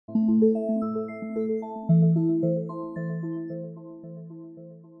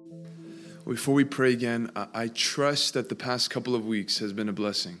Before we pray again, I trust that the past couple of weeks has been a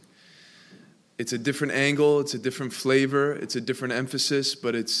blessing. It's a different angle, it's a different flavor, it's a different emphasis,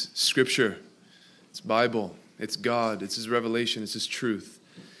 but it's Scripture, it's Bible, it's God, it's His revelation, it's His truth.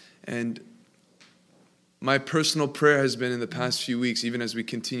 And my personal prayer has been in the past few weeks, even as we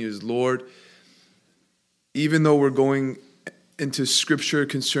continue, is Lord, even though we're going into Scripture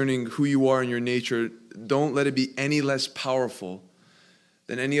concerning who you are and your nature, don't let it be any less powerful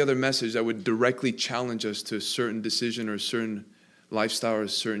than any other message that would directly challenge us to a certain decision or a certain lifestyle or a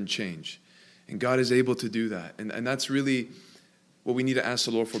certain change. And God is able to do that. And that's really what we need to ask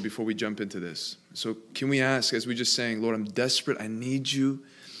the Lord for before we jump into this. So can we ask, as we just sang, Lord, I'm desperate, I need you.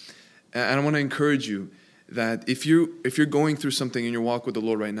 And I want to encourage you that if you're going through something in your walk with the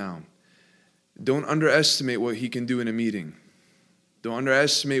Lord right now, don't underestimate what He can do in a meeting. Don't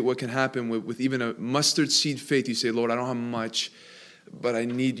underestimate what can happen with even a mustard seed faith. You say, Lord, I don't have much, but I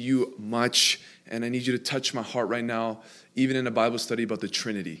need you much, and I need you to touch my heart right now. Even in a Bible study about the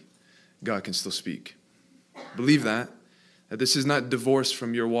Trinity, God can still speak. Believe that this is not divorced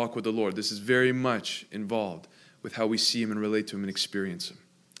from your walk with the Lord. This is very much involved with how we see Him and relate to Him and experience Him.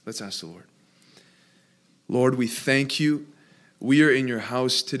 Let's ask the Lord. Lord, we thank you. We are in your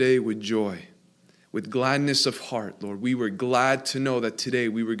house today with joy, with gladness of heart, Lord. We were glad to know that today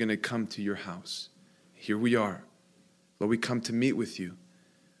we were going to come to your house. Here we are. Lord, we come to meet with you.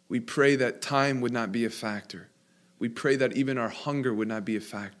 We pray that time would not be a factor. We pray that even our hunger would not be a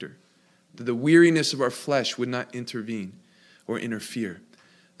factor. That the weariness of our flesh would not intervene or interfere.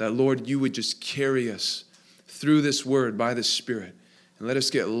 That, Lord, you would just carry us through this word by the Spirit and let us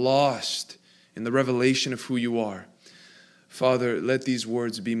get lost in the revelation of who you are. Father, let these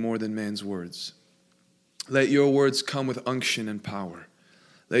words be more than man's words. Let your words come with unction and power.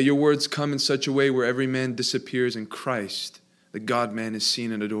 Let your words come in such a way where every man disappears and Christ, the God-man, is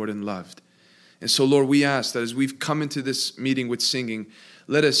seen and adored and loved. And so, Lord, we ask that as we've come into this meeting with singing,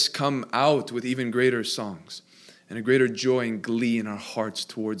 let us come out with even greater songs and a greater joy and glee in our hearts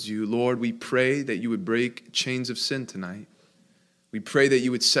towards you. Lord, we pray that you would break chains of sin tonight. We pray that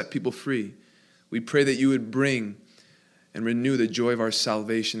you would set people free. We pray that you would bring and renew the joy of our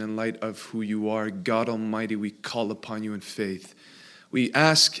salvation in light of who you are. God Almighty, we call upon you in faith. We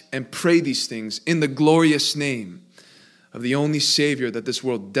ask and pray these things in the glorious name of the only Savior that this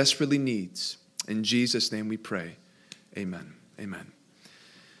world desperately needs. In Jesus' name we pray. Amen. Amen.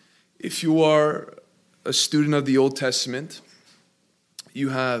 If you are a student of the Old Testament, you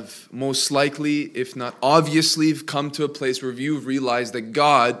have most likely, if not obviously, come to a place where you've realized that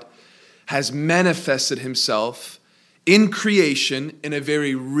God has manifested himself in creation in a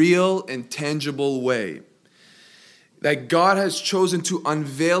very real and tangible way. That God has chosen to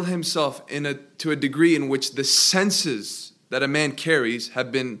unveil himself to a degree in which the senses that a man carries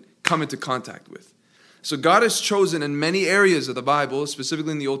have been come into contact with. So God has chosen in many areas of the Bible,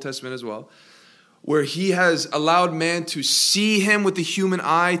 specifically in the Old Testament as well, where he has allowed man to see him with the human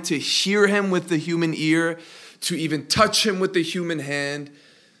eye, to hear him with the human ear, to even touch him with the human hand.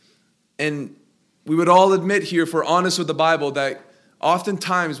 And we would all admit here, if we're honest with the Bible, that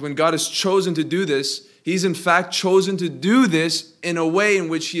oftentimes when God has chosen to do this, he's in fact chosen to do this in a way in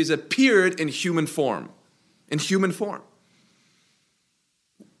which he has appeared in human form.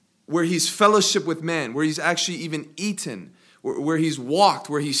 Where he's fellowship with man, where he's actually even eaten, where he's walked,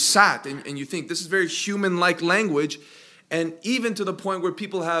 where he's sat. And you think this is very human-like language. And even to the point where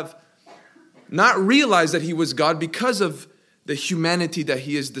people have not realized that he was God because of the humanity that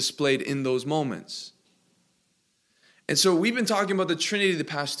he has displayed in those moments. And so we've been talking about the Trinity the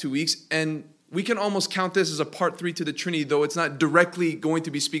past 2 weeks, and we can almost count this as a part 3 to the Trinity, though it's not directly going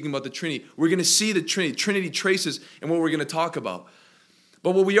to be speaking about the Trinity. We're going to see the Trinity traces in what we're going to talk about.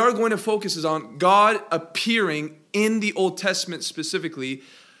 But what we are going to focus is on God appearing in the Old Testament specifically,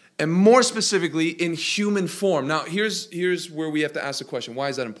 and more specifically in human form. Now, here's where we have to ask the question, why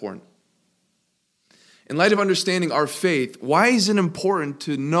is that important? In light of understanding our faith, why is it important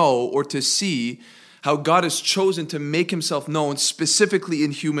to know or to see how God has chosen to make himself known specifically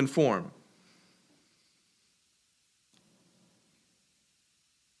in human form?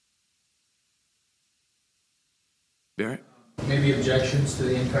 Barrett? Maybe objections to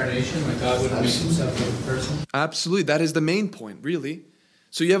the incarnation, like God wouldn't make himself a person? Absolutely. That is the main point, really.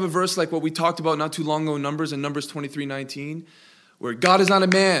 So you have a verse like what we talked about not too long ago in Numbers 23:19, where God is not a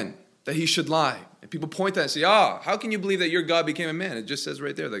man that he should lie. And people point to that and say, how can you believe that your God became a man? It just says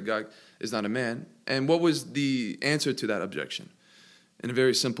right there that God is not a man. And what was the answer to that objection? In a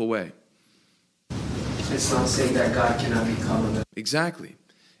very simple way. It's not saying that God cannot become a man. Exactly.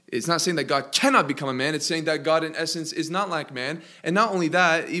 It's not saying that God cannot become a man. It's saying that God in essence is not like man. And not only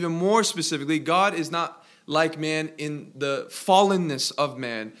that, even more specifically, God is not like man in the fallenness of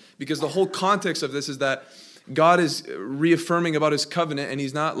man. Because the whole context of this is that God is reaffirming about his covenant, and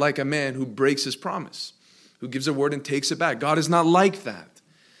he's not like a man who breaks his promise, who gives a word and takes it back. God is not like that.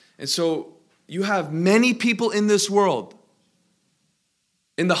 And so you have many people in this world,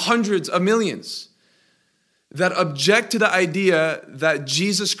 in the hundreds of millions, that object to the idea that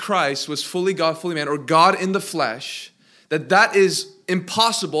Jesus Christ was fully God, fully man, or God in the flesh, that is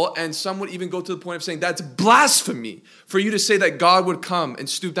impossible, and some would even go to the point of saying that's blasphemy for you to say that God would come and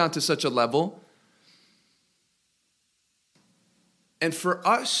stoop down to such a level. And for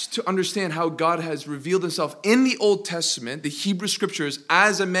us to understand how God has revealed himself in the Old Testament, the Hebrew Scriptures,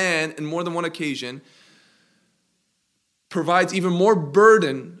 as a man in more than one occasion, provides even more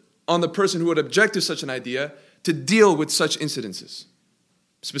burden on the person who would object to such an idea to deal with such incidences,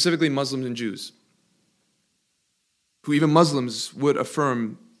 specifically Muslims and Jews, who even Muslims would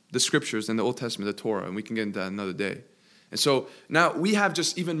affirm the Scriptures and the Old Testament, the Torah, and we can get into that another day. And so now we have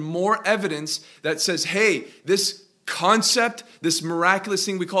just even more evidence that says, hey, this concept, this miraculous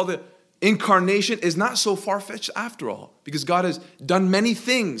thing we call the incarnation is not so far-fetched after all, because God has done many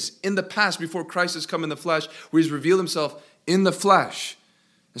things in the past before Christ has come in the flesh, where he's revealed himself in the flesh.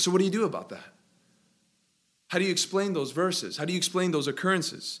 And so what do you do about that? How do you explain those verses? How do you explain those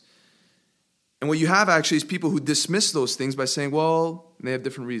occurrences? And what you have actually is people who dismiss those things by saying, well, they have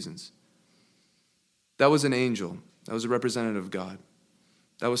different reasons. That was an angel. That was a representative of God.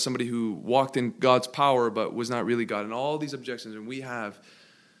 That was somebody who walked in God's power but was not really God. And all these objections, and we have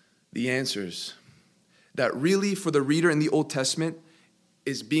the answers that really for the reader in the Old Testament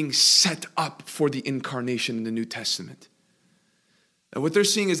is being set up for the incarnation in the New Testament. And what they're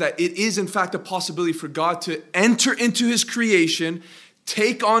seeing is that it is in fact a possibility for God to enter into his creation,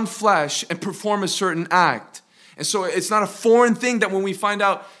 take on flesh, and perform a certain act. And so it's not a foreign thing that when we find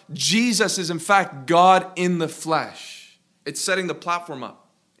out Jesus is in fact God in the flesh, it's setting the platform up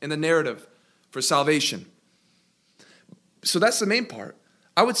in the narrative for salvation. So that's the main part.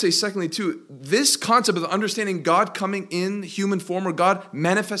 I would say secondly too, this concept of understanding God coming in human form or God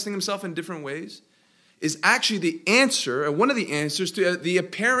manifesting himself in different ways is actually the answer, and one of the answers to the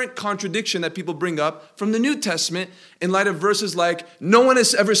apparent contradiction that people bring up from the New Testament in light of verses like, no one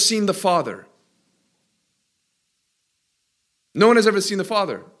has ever seen the Father. No one has ever seen the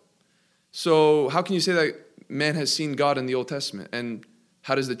Father. So how can you say that man has seen God in the Old Testament? And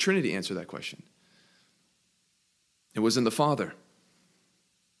how does the Trinity answer that question? It was in the Father.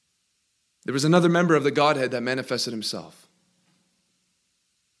 There was another member of the Godhead that manifested himself.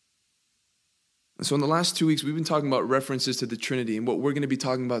 And so in the last 2 weeks, we've been talking about references to the Trinity, and what we're going to be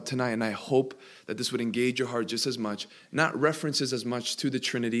talking about tonight, and I hope that this would engage your heart just as much, not references as much to the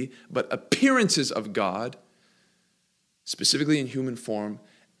Trinity, but appearances of God, specifically in human form,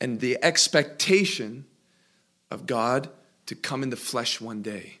 and the expectation of God to come in the flesh one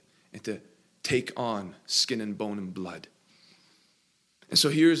day and to take on skin and bone and blood. And so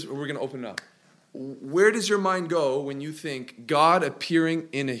here's where we're going to open it up. Where does your mind go when you think God appearing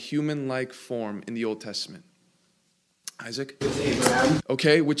in a human-like form in the Old Testament? Isaac? With Abraham.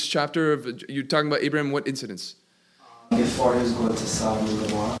 Okay, which chapter of, you're talking about Abraham, what incidents? Before he was going to Sodom and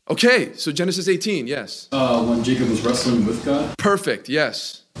Gomorrah. Okay, so Genesis 18, yes. When Jacob was wrestling with God. Perfect,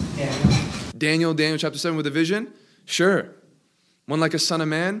 yes. Daniel chapter 7 with a vision? Sure. One like a son of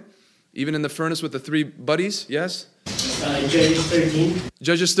man, even in the furnace with the three buddies, yes? Judges 13.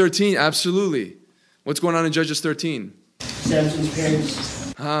 Judges 13, absolutely. What's going on in Judges 13? Samson's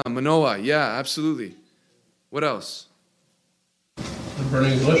parents. Manoah, yeah, absolutely. What else? The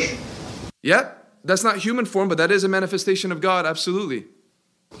burning bush. Yep, that's not human form, but that is a manifestation of God, absolutely.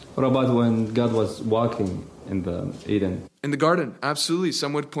 What about when God was walking in the Eden? In the garden, absolutely.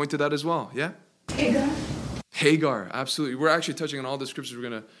 Some would point to that as well, yeah? Hagar, absolutely. We're actually touching on all the scriptures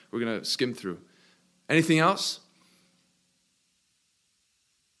we're gonna skim through. Anything else?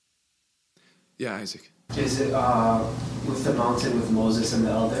 Yeah, Isaac. Is it with the mountain with Moses and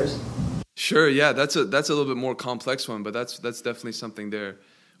the elders? Sure, yeah, that's a little bit more complex one, but that's definitely something there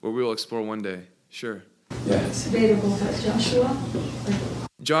where we'll explore one day. Sure. Yeah. It's debatable, but Joshua?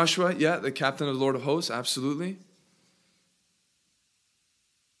 Joshua, yeah, the captain of the Lord of Hosts, absolutely.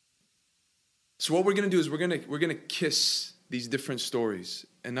 So what we're going to do is we're going to kiss these different stories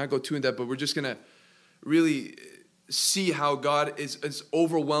and not go too in depth, but we're just going to really see how God it's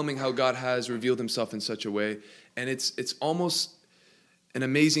overwhelming how God has revealed himself in such a way, and it's almost an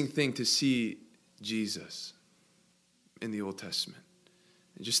amazing thing to see Jesus in the Old Testament.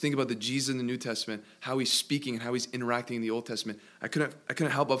 And just think about the Jesus in the New Testament, how he's speaking and how he's interacting in the Old Testament. I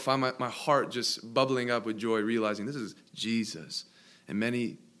couldn't help but find my heart just bubbling up with joy, realizing this is Jesus in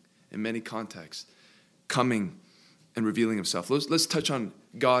many contexts, coming and revealing himself. Let's touch on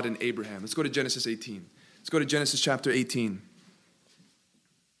God and Abraham. Let's go to Genesis 18. Let's go to Genesis chapter 18.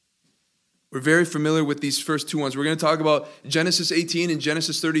 We're very familiar with these first two ones. We're going to talk about Genesis 18 and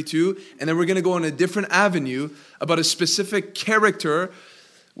Genesis 32, and then we're going to go on a different avenue about a specific character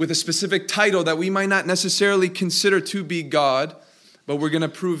with a specific title that we might not necessarily consider to be God, but we're going to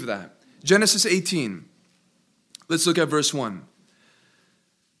prove that. Genesis 18. Let's look at verse 1.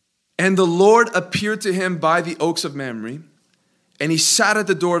 And the Lord appeared to him by the oaks of Mamre, and he sat at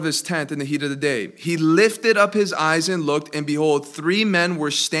the door of his tent in the heat of the day. He lifted up his eyes and looked, and behold, 3 men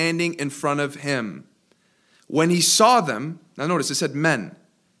were standing in front of him. When he saw them, now notice it said men.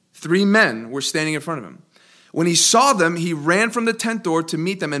 3 men were standing in front of him. When he saw them, he ran from the tent door to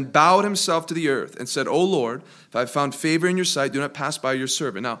meet them and bowed himself to the earth and said, O Lord, if I have found favor in your sight, do not pass by your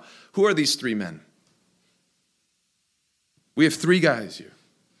servant. Now, who are these 3 men? We have 3 guys here.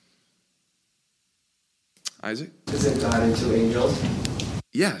 Isaac? Isn't God in 2 angels?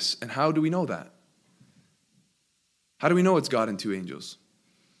 Yes. And how do we know that? How do we know it's God and 2 angels?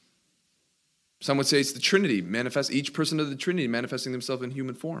 Some would say it's the Trinity, each person of the Trinity manifesting themselves in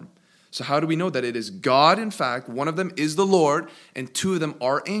human form. So how do we know that it is God, in fact, one of them is the Lord, and 2 of them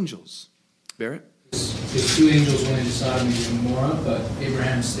are angels? Barrett? The 2 angels went into Sodom and Gomorrah, but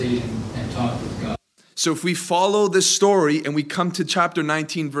Abraham stayed and talked with God. So if we follow this story and we come to chapter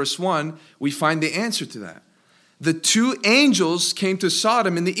 19, verse 1, we find the answer to that. The 2 angels came to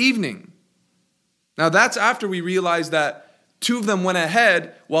Sodom in the evening. Now that's after we realize that 2 of them went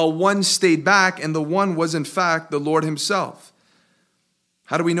ahead while 1 stayed back, and the 1 was in fact the Lord himself.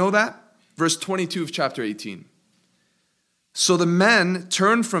 How do we know that? Verse 22 of chapter 18. So the men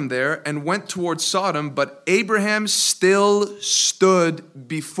turned from there and went towards Sodom, but Abraham still stood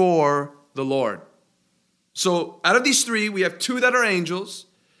before the Lord. So out of these 3, we have 2 that are angels.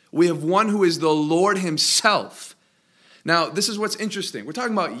 We have 1 who is the Lord himself. Now, this is what's interesting. We're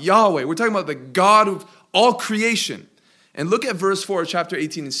talking about Yahweh. We're talking about the God of all creation. And look at verse 4 of chapter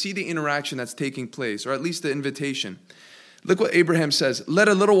 18 and see the interaction that's taking place, or at least the invitation. Look what Abraham says. Let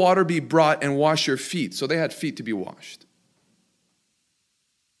a little water be brought and wash your feet. So they had feet to be washed.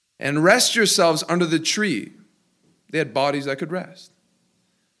 And rest yourselves under the tree. They had bodies that could rest.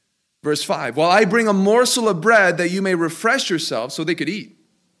 Verse 5, while I bring a morsel of bread that you may refresh yourselves, so they could eat.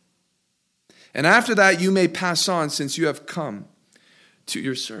 And after that you may pass on, since you have come to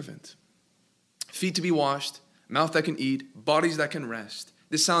your servant. Feet to be washed, mouth that can eat, bodies that can rest.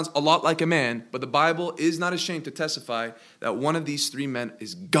 This sounds a lot like a man, but the Bible is not ashamed to testify that one of these 3 men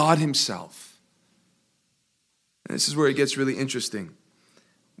is God himself. And this is where it gets really interesting.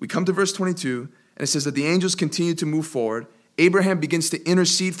 We come to verse 22, and it says that the angels continue to move forward. Abraham begins to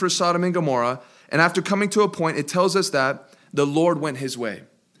intercede for Sodom and Gomorrah, and after coming to a point, it tells us that the Lord went his way.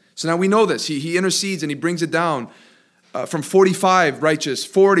 So now we know this. He intercedes and he brings it down from 45 righteous,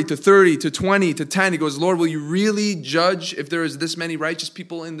 40 to 30 to 20 to 10. He goes, Lord, will you really judge if there is this many righteous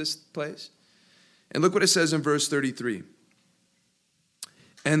people in this place? And look what it says in verse 33.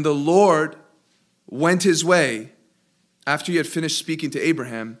 And the Lord went his way after he had finished speaking to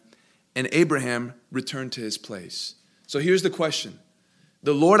Abraham, and Abraham returned to his place. So here's the question.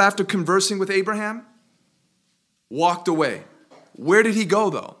 The Lord, after conversing with Abraham, walked away. Where did he go,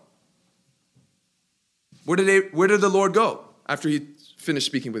 though? Where did the Lord go after he finished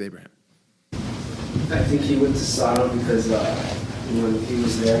speaking with Abraham? I think he went to Sodom because when he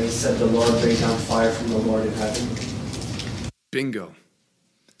was there, he said the Lord bring down fire from the Lord in heaven. Bingo.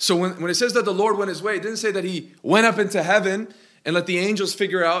 So when it says that the Lord went his way, it didn't say that he went up into heaven and let the angels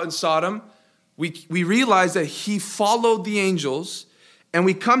figure out in Sodom. We realize that he followed the angels, and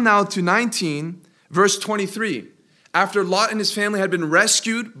we come now to 19, verse 23. After Lot and his family had been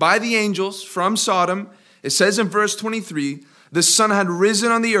rescued by the angels from Sodom, it says in verse 23, the sun had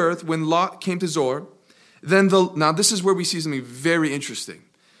risen on the earth when Lot came to Zoar. Now this is where we see something very interesting.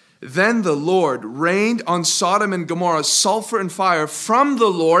 Then the Lord rained on Sodom and Gomorrah sulfur and fire from the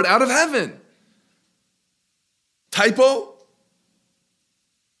Lord out of heaven. Typo?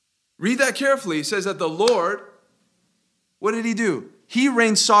 Read that carefully. It says that the Lord, what did he do? He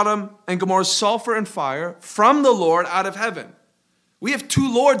rained Sodom and Gomorrah sulfur and fire from the Lord out of heaven. We have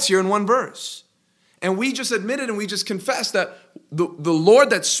 2 Lords here in one verse. And we just admitted and we just confessed that the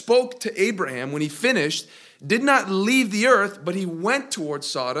Lord that spoke to Abraham when he finished did not leave the earth, but he went towards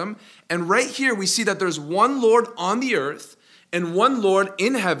Sodom. And right here we see that there's one Lord on the earth, and one Lord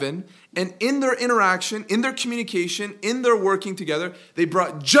in heaven, and in their interaction, in their communication, in their working together, they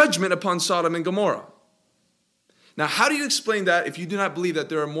brought judgment upon Sodom and Gomorrah. Now, how do you explain that if you do not believe that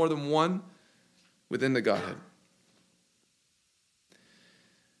there are more than one within the Godhead?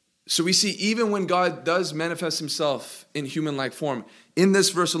 So we see even when God does manifest himself in human-like form, in this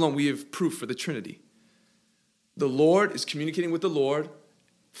verse alone, we have proof for the Trinity. The Lord is communicating with the Lord.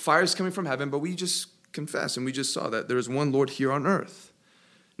 Fire is coming from heaven, but we just confess and we just saw that there is one Lord here on earth.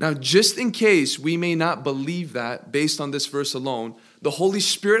 Now, just in case we may not believe that based on this verse alone, the Holy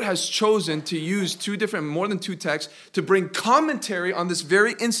Spirit has chosen to use more than two texts to bring commentary on this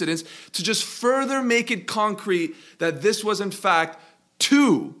very incident to just further make it concrete that this was in fact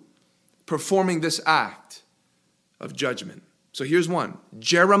two performing this act of judgment. So here's one.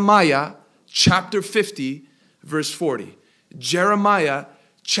 Jeremiah chapter 50, verse 40. Jeremiah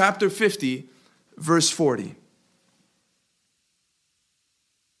chapter 50, verse 40.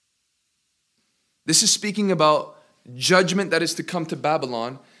 This is speaking about judgment that is to come to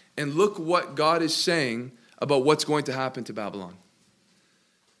Babylon. And look what God is saying about what's going to happen to Babylon.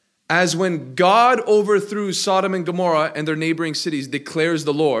 As when God overthrew Sodom and Gomorrah and their neighboring cities, declares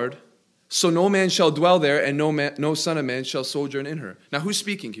the Lord, so no man shall dwell there, and no son of man shall sojourn in her. Now, who's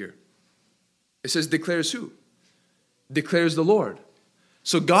speaking here? It says, declares who? Declares the Lord.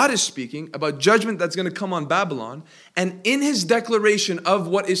 So God is speaking about judgment that's going to come on Babylon. And in his declaration of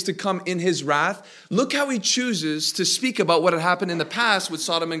what is to come in his wrath, look how he chooses to speak about what had happened in the past with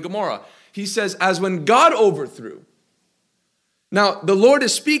Sodom and Gomorrah. He says, as when God overthrew. Now, the Lord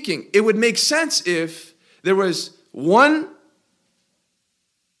is speaking. It would make sense if there was one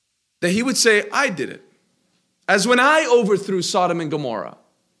that he would say, I did it. As when I overthrew Sodom and Gomorrah.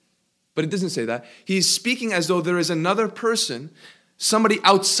 But it doesn't say that. He's speaking as though there is another person, somebody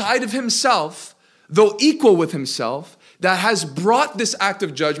outside of himself, though equal with himself, that has brought this act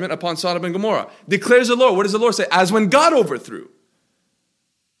of judgment upon Sodom and Gomorrah. Declares the Lord. What does the Lord say? As when God overthrew.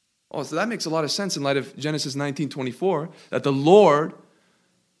 Oh, so that makes a lot of sense in light of Genesis 19:24, that the Lord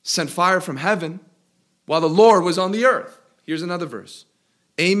sent fire from heaven while the Lord was on the earth. Here's another verse.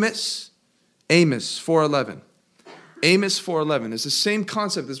 Amos 4:11. Amos 4:11 is the same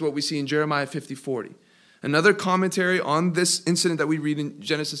concept as what we see in Jeremiah 50:40. Another commentary on this incident that we read in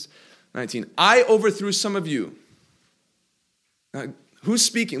Genesis 19. I overthrew some of you. Now, who's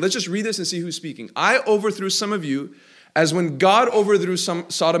speaking? Let's just read this and see who's speaking. I overthrew some of you as when God overthrew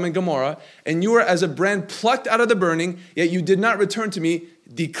Sodom and Gomorrah, and you were as a brand plucked out of the burning, yet you did not return to me,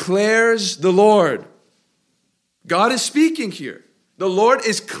 declares the Lord. God is speaking here. The Lord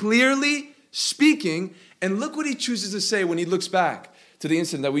is clearly speaking, and look what he chooses to say when he looks back to the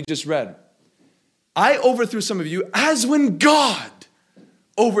incident that we just read. I overthrew some of you as when God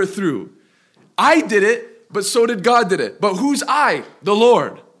overthrew. I did it, but so did God did it. But who's I? The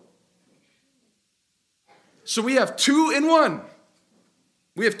Lord. So we have two in one.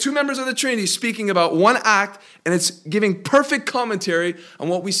 We have two members of the Trinity speaking about one act, and it's giving perfect commentary on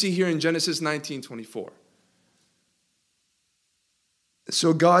what we see here in Genesis 19:24.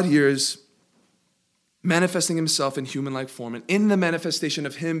 So God here is manifesting himself in human-like form. And in the manifestation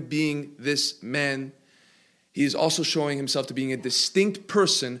of him being this man, he is also showing himself to being a distinct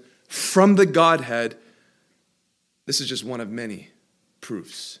person from the Godhead. This is just one of many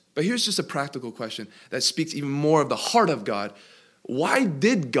proofs. But here's just a practical question that speaks even more of the heart of God. Why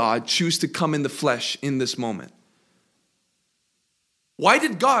did God choose to come in the flesh in this moment? Why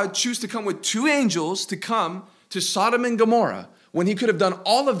did God choose to come with two angels to come to Sodom and Gomorrah when he could have done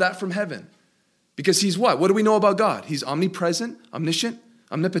all of that from heaven? Because he's what? What do we know about God? He's omnipresent, omniscient,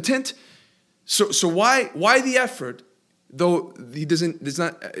 omnipotent. So why the effort, though it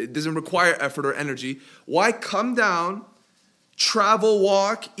doesn't require effort or energy? Why come down, travel,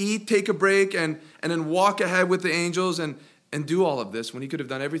 walk, eat, take a break, and then walk ahead with the angels and do all of this when he could have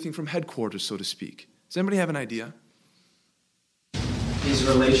done everything from headquarters, so to speak? Does anybody have an idea? He's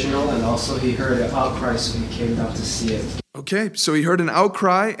relational, and also he heard an outcry, so he came down to see it. Okay, so he heard an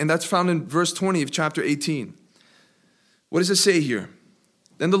outcry, and that's found in verse 20 of chapter 18. What does it say here?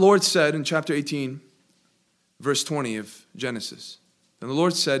 Then the Lord said in chapter 18, verse 20 of Genesis, then the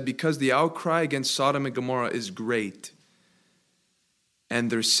Lord said, because the outcry against Sodom and Gomorrah is great, and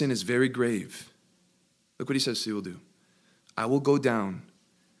their sin is very grave. Look what he says he will do. I will go down,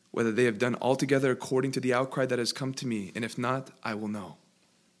 whether they have done altogether according to the outcry that has come to me, and if not, I will know.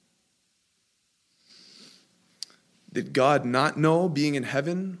 Did God not know, being in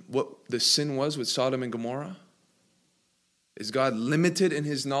heaven, what the sin was with Sodom and Gomorrah? Is God limited in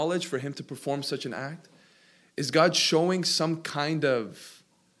his knowledge for him to perform such an act? Is God showing some kind of,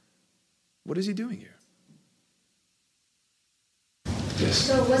 what is he doing here? Yes.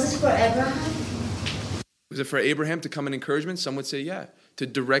 So was it for Abraham? Was it for Abraham to come in encouragement? Some would say, yeah. To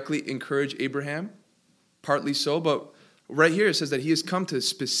directly encourage Abraham? Partly so, but right here it says that he has come to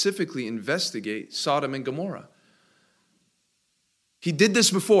specifically investigate Sodom and Gomorrah. He did this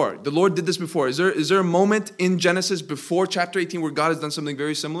before. The Lord did this before. Is there a moment in Genesis before chapter 18 where God has done something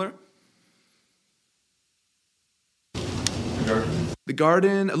very similar? The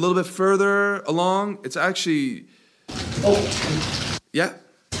garden, a little bit further along. It's actually... Yeah.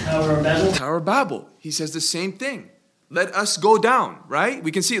 Tower of Babel. Tower of Babel. He says the same thing. Let us go down, right?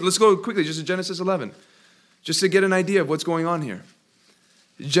 We can see it. Let's go quickly just to Genesis 11. Just to get an idea of what's going on here.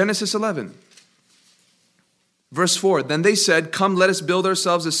 Genesis 11. Verse 4, then they said, come, let us build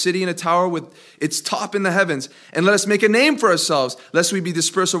ourselves a city and a tower with its top in the heavens, and let us make a name for ourselves, lest we be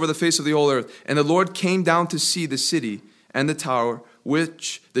dispersed over the face of the whole earth. And the Lord came down to see the city and the tower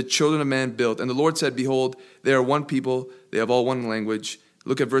which the children of man built. And the Lord said, behold, they are one people, they have all one language.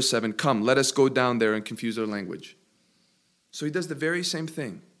 Look at verse 7, come, let us go down there and confuse their language. So he does the very same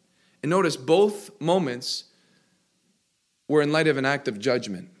thing. And notice both moments were in light of an act of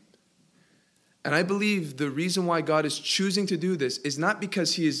judgment. And I believe the reason why God is choosing to do this is not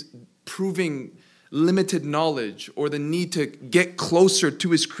because he is proving limited knowledge or the need to get closer to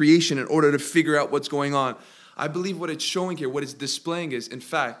his creation in order to figure out what's going on. I believe what it's showing here, what it's displaying is, in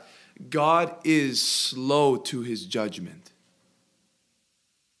fact, God is slow to his judgment.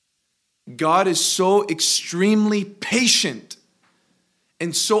 God is so extremely patient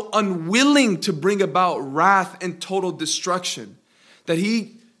and so unwilling to bring about wrath and total destruction that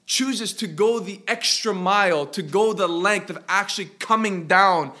he chooses to go the extra mile, to go the length of actually coming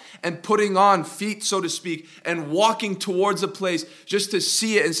down and putting on feet, so to speak, and walking towards a place just to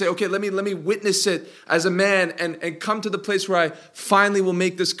see it and say, okay, let me witness it as a man and come to the place where I finally will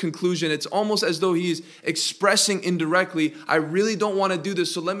make this conclusion. It's almost as though he's expressing indirectly, I really don't want to do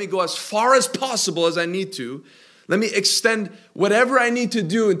this, so let me go as far as possible as I need to. Let me extend whatever I need to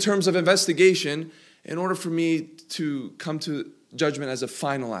do in terms of investigation in order for me to come to judgment as a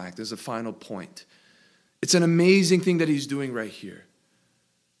final act, as a final point. It's an amazing thing that he's doing right here.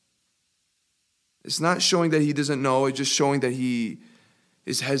 It's not showing that he doesn't know, it's just showing that he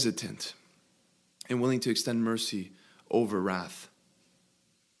is hesitant and willing to extend mercy over wrath.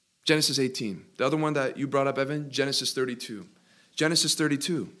 Genesis 18. The other one that you brought up, Evan, Genesis 32. Genesis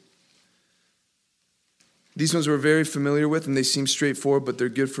 32. These ones we're very familiar with and they seem straightforward, but they're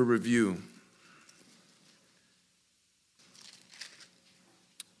good for review.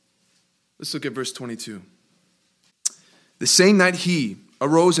 Let's look at verse 22. The same night he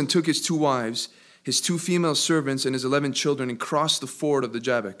arose and took his 2 wives, his 2 female servants, and his 11 children, and crossed the ford of the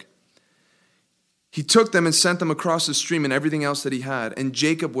Jabbok. He took them and sent them across the stream and everything else that he had, and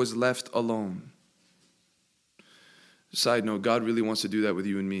Jacob was left alone. Side note, God really wants to do that with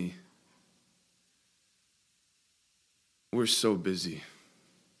you and me. We're so busy.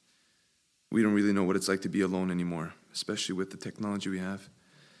 We don't really know what it's like to be alone anymore, especially with the technology we have.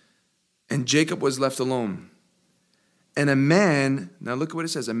 And Jacob was left alone. And a man, now look at what it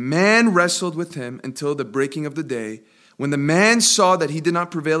says, a man wrestled with him until the breaking of the day. When the man saw that he did not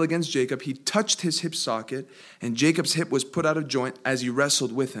prevail against Jacob, he touched his hip socket, and Jacob's hip was put out of joint as he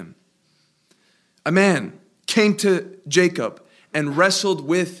wrestled with him. A man came to Jacob and wrestled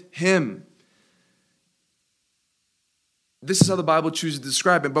with him. This is how the Bible chooses to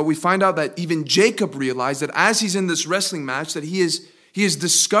describe it, but we find out that even Jacob realized that as he's in this wrestling match, that he has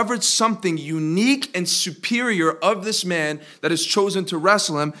discovered something unique and superior of this man that has chosen to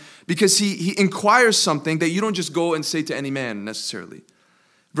wrestle him, because he inquires something that you don't just go and say to any man necessarily.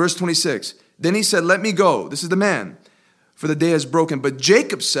 Verse 26, then he said, let me go. This is the man, for the day has broken. But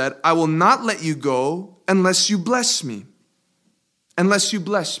Jacob said, I will not let you go unless you bless me. Unless you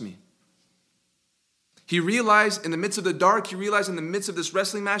bless me. He realized in the midst of the dark, he realized in the midst of this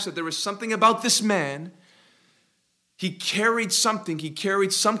wrestling match that there was something about this man. He carried something. He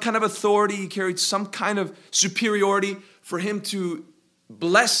carried some kind of authority. He carried some kind of superiority for him to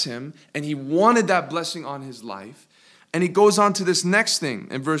bless him. And he wanted that blessing on his life. And he goes on to this next thing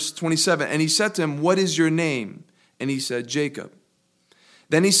in verse 27. And he said to him, what is your name? And he said, Jacob.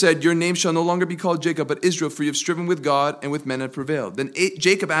 Then he said, your name shall no longer be called Jacob, but Israel, for you have striven with God and with men and prevailed. Then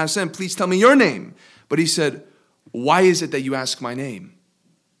Jacob asked him, please tell me your name. But he said, why is it that you ask my name?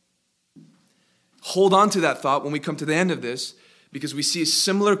 Hold on to that thought when we come to the end of this, because we see a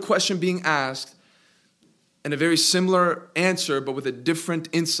similar question being asked and a very similar answer, but with a different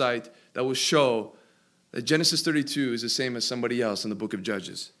insight that will show that Genesis 32 is the same as somebody else in the book of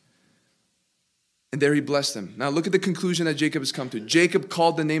Judges. And there he blessed them. Now look at the conclusion that Jacob has come to. Jacob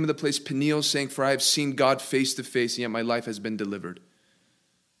called the name of the place Peniel, saying, for I have seen God face to face, and yet my life has been delivered.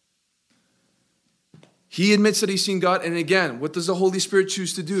 He admits that he's seen God. And again, what does the Holy Spirit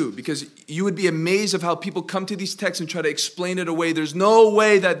choose to do? Because you would be amazed of how people come to these texts and try to explain it away. There's no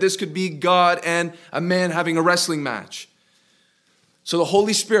way that this could be God and a man having a wrestling match. So the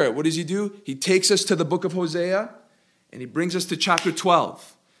Holy Spirit, what does he do? He takes us to the book of Hosea and he brings us to chapter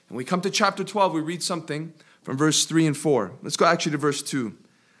 12. And we come to chapter 12, we read something from verse 3 and 4. Let's go actually to verse 2.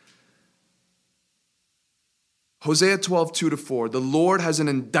 Hosea 12, 2-4. The Lord has an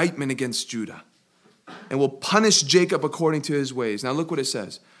indictment against Judah and will punish Jacob according to his ways. Now look what it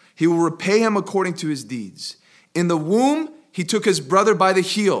says. He will repay him according to his deeds. In the womb, he took his brother by the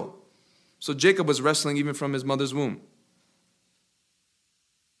heel. So Jacob was wrestling even from his mother's womb.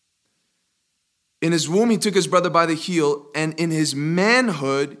 In his womb, he took his brother by the heel, and in his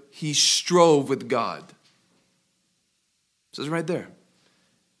manhood, he strove with God. It says right there.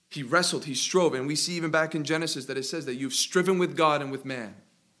 He wrestled, he strove, and we see even back in Genesis that it says that you've striven with God and with man.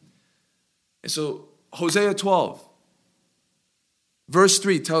 And so Hosea 12, verse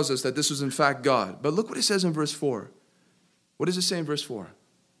 3 tells us that this was in fact God. But look what it says in verse 4. What does it say in verse 4?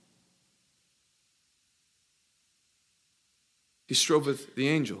 He strove with the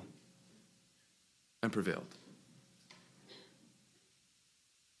angel and prevailed.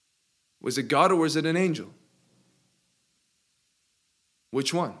 Was it God or was it an angel?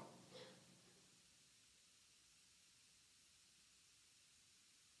 Which one?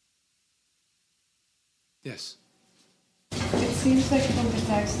 Yes. It seems like from the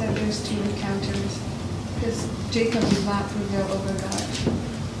text that there's two encounters, because Jacob did not prevail over God.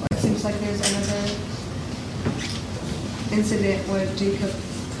 Or it seems like there's another incident where Jacob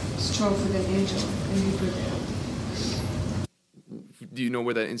strove with an angel and he prevailed. Do you know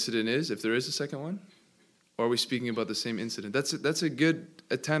where that incident is, if there is a second one? Or are we speaking about the same incident? That's a good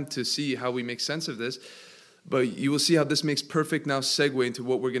attempt to see how we make sense of this. But you will see how this makes perfect now segue into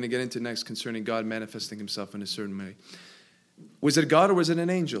what we're going to get into next concerning God manifesting himself in a certain way. Was it God or was it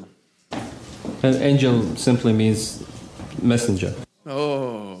an angel? An angel simply means messenger.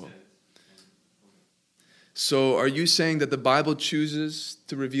 Oh. So are you saying that the Bible chooses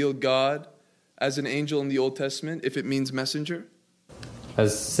to reveal God as an angel in the Old Testament if it means messenger?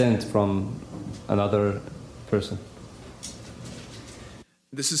 As sent from another person.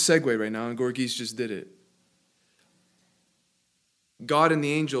 This is segue right now, and Gorgis just did it. God and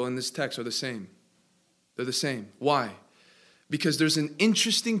the angel in this text are the same. They're the same. Why? Because there's an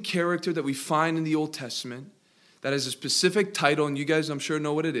interesting character that we find in the Old Testament that has a specific title, and you guys I'm sure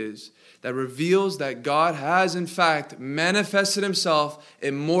know what it is, that reveals that God has in fact manifested himself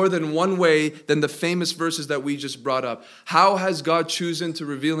in more than one way than the famous verses that we just brought up. How has God chosen to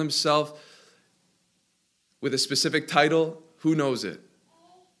reveal himself with a specific title? Who knows it?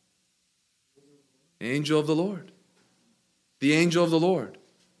 The angel of the Lord. The angel of the Lord.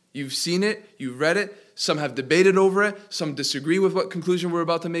 You've seen it, you've read it, some have debated over it, some disagree with what conclusion we're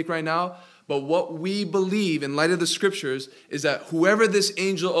about to make right now. But what we believe in light of the scriptures is that whoever this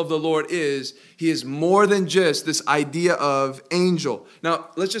angel of the Lord is, he is more than just this idea of angel. Now,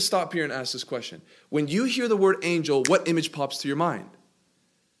 let's just stop here and ask this question. When you hear the word angel, what image pops to your mind?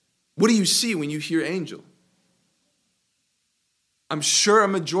 What do you see when you hear angel? I'm sure a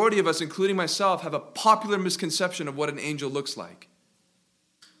majority of us, including myself, have a popular misconception of what an angel looks like.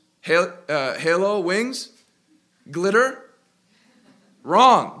 Halo, wings, glitter?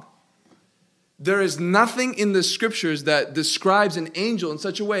 Wrong. There is nothing in the scriptures that describes an angel in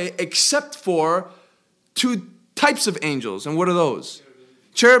such a way except for two types of angels. And what are those?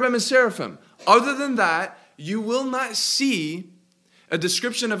 Cherubim and seraphim. Other than that, you will not see a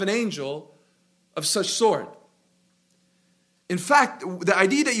description of an angel of such sort. In fact, the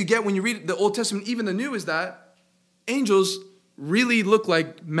idea that you get when you read the Old Testament, even the New, is that angels really look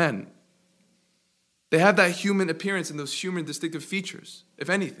like men. They have that human appearance and those human distinctive features, if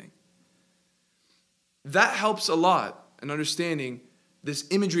anything. That helps a lot in understanding this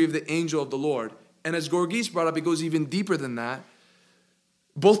imagery of the angel of the Lord. And as Gorgis brought up, it goes even deeper than that.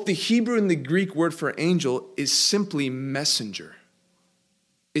 Both the Hebrew and the Greek word for angel is simply messenger.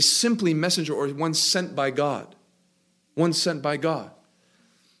 Is simply messenger, or one sent by God. One sent by God.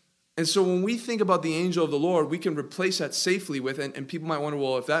 And so when we think about the angel of the Lord, we can replace that safely with, and people might wonder,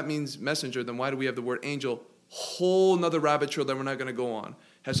 well, if that means messenger, then why do we have the word angel? Whole nother rabbit trail that we're not going to go on.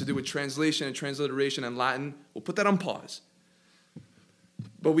 It has to do with translation and transliteration and Latin. We'll put that on pause.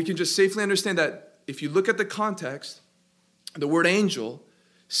 But we can just safely understand that if you look at the context, the word angel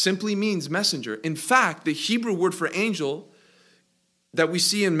simply means messenger. In fact, the Hebrew word for angel that we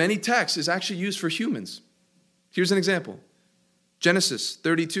see in many texts is actually used for humans. Here's an example. Genesis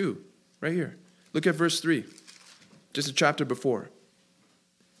 32, right here. Look at verse 3, just a chapter before.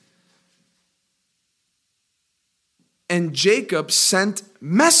 and Jacob sent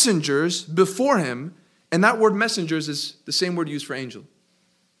messengers before him. And that word messengers is the same word used for angel.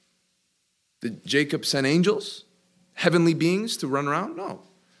 Did Jacob send angels, heavenly beings to run around? No.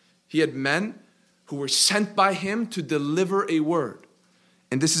 He had men who were sent by him to deliver a word.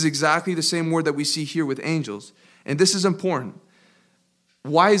 And this is exactly the same word that we see here with angels. And this is important.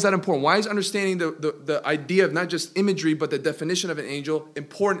 Why is that important? Why is understanding the idea of not just imagery, but the definition of an angel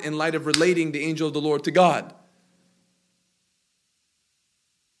important in light of relating the angel of the Lord to God?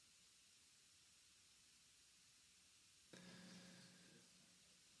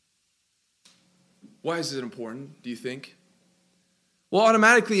 Why is it important, do you think? Well,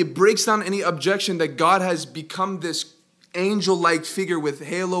 automatically it breaks down any objection that God has become this angel-like figure with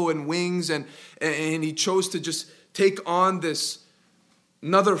halo and wings, and he chose to just take on this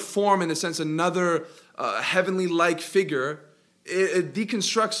another form, in a sense, another heavenly-like figure. It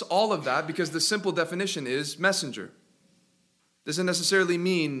deconstructs all of that because the simple definition is messenger. Doesn't necessarily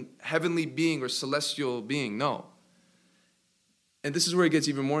mean heavenly being or celestial being, no. And this is where it gets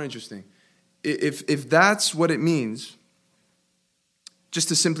even more interesting. If that's what it means, just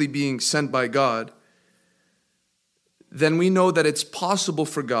to simply being sent by God, then we know that it's possible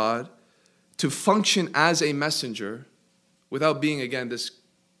for God to function as a messenger without being, again, this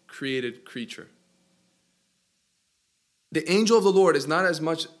created creature. The angel of the Lord is not as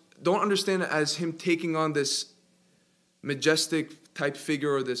much, don't understand it as him taking on this majestic type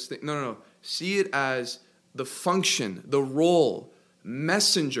figure or this thing. No. See it as the function, the role,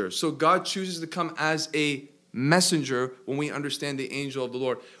 messenger. So God chooses to come as a messenger when we understand the angel of the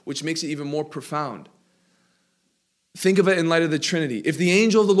Lord, which makes it even more profound. Think of it in light of the Trinity. If the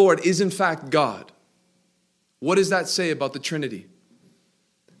angel of the Lord is in fact God, what does that say about the Trinity?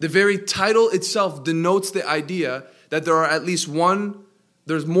 The very title itself denotes the idea that there are at least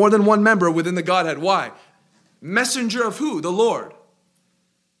there's more than one member within the Godhead. Why? Messenger of who? The Lord.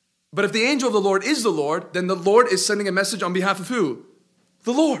 But if the angel of the Lord is the Lord, then the Lord is sending a message on behalf of who?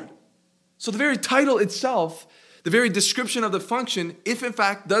 The Lord. So the very title itself, the very description of the function, if in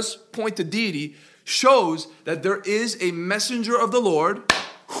fact does point to deity, shows that there is a messenger of the Lord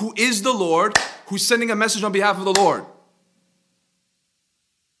who is the Lord, who's sending a message on behalf of the Lord.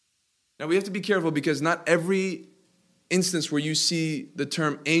 Now we have to be careful because not every instance where you see the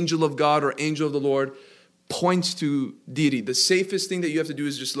term angel of God or angel of the Lord points to deity. The safest thing that you have to do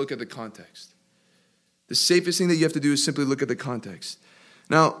is just look at the context. The safest thing that you have to do is simply look at the context.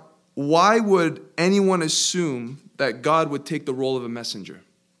 Now, why would anyone assume that God would take the role of a messenger?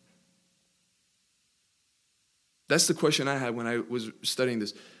 That's the question I had when I was studying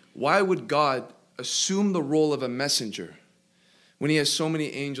this. Why would God assume the role of a messenger when he has so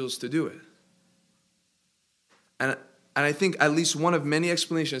many angels to do it? And I think at least one of many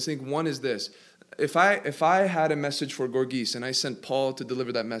explanations, I think one is this. If I had a message for Gorgis and I sent Paul to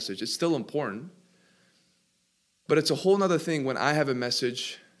deliver that message, it's still important. But it's a whole other thing when I have a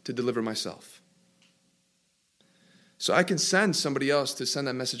message to deliver myself. So I can send somebody else to send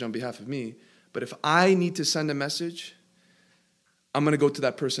that message on behalf of me, but if I need to send a message, I'm going to go to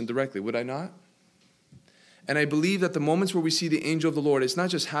that person directly, would I not? And I believe that the moments where we see the angel of the Lord, it's not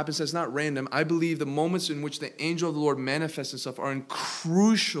just happenstance, it's not random. I believe the moments in which the angel of the Lord manifests himself are in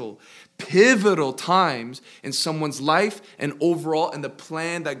crucial, pivotal times in someone's life and overall in the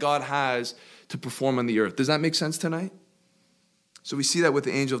plan that God has to perform on the earth. Does that make sense tonight? So we see that with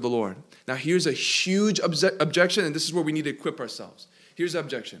the angel of the Lord. Now here's a huge objection, and this is where we need to equip ourselves. Here's the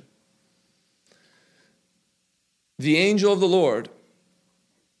objection. The angel of the Lord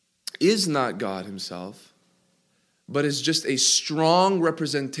is not God himself, but is just a strong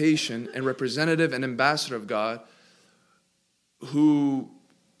representation and representative and ambassador of God who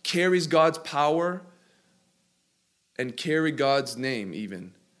carries God's power and carry God's name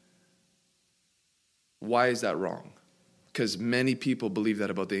even. Why is that wrong? Because many people believe that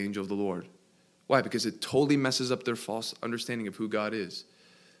about the angel of the Lord. Why? Because it totally messes up their false understanding of who God is.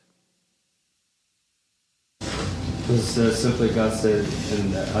 Because simply God said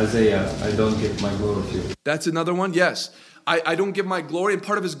in Isaiah, I don't give my glory to you. That's another one, yes. I don't give my glory, and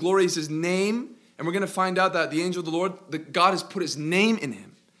part of his glory is his name. And we're going to find out that the angel of the Lord, that God has put his name in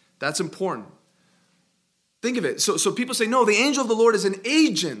him. That's important. Think of it. So people say, no, the angel of the Lord is an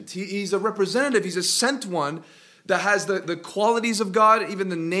agent. He's a representative. He's a sent one that has the qualities of God, even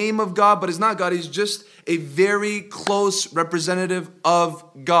the name of God, but is not God. He's just a very close representative of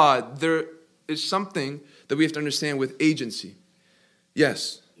God. There is something that we have to understand with agency.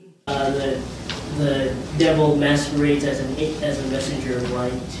 Yes? The devil masquerades as a messenger of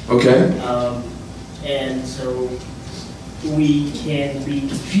light. Okay. And so we can be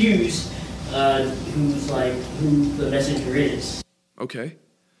confused who the messenger is. Okay.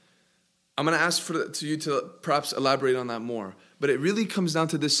 I'm going to ask you to perhaps elaborate on that more. But it really comes down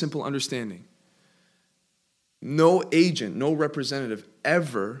to this simple understanding. No agent, no representative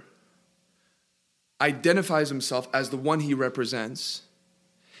ever identifies himself as the one he represents,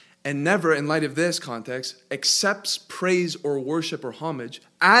 and never, in light of this context, accepts praise or worship or homage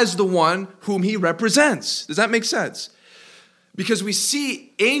as the one whom he represents. Does that make sense? Because we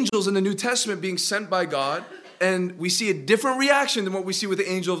see angels in the New Testament being sent by God, and we see a different reaction than what we see with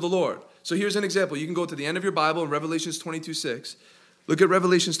the angel of the Lord. So here's an example. You can go to the end of your Bible in Revelations 22:6. Look at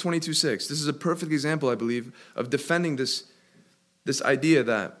Revelations 22:6. This is a perfect example, I believe, of defending this idea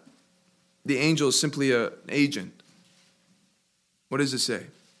that the angel is simply an agent. What does it say?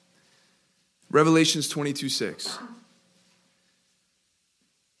 Revelations 22:6.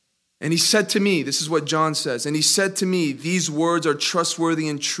 And he said to me, this is what John says, and he said to me, these words are trustworthy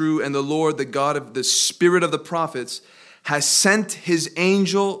and true, and the Lord, the God of the spirit of the prophets, has sent his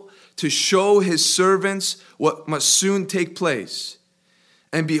angel to show his servants what must soon take place.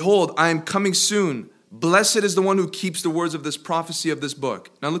 And behold, I am coming soon. Blessed is the one who keeps the words of this prophecy of this book.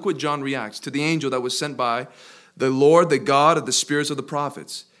 Now look what John reacts to the angel that was sent by the Lord, the God of the spirits of the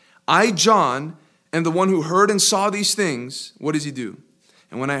prophets. I, John, am the one who heard and saw these things. What does he do?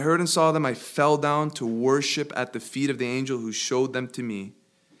 And when I heard and saw them, I fell down to worship at the feet of the angel who showed them to me.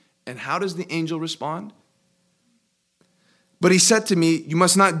 And how does the angel respond? But he said to me, you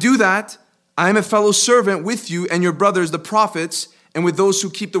must not do that. I am a fellow servant with you and your brothers, the prophets, and with those who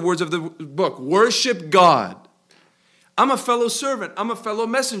keep the words of the book. Worship God. I'm a fellow servant. I'm a fellow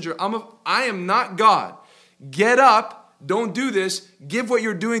messenger. I am not God. Get up. Don't do this. Give what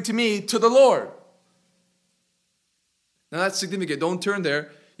you're doing to me to the Lord. Now that's significant. Don't turn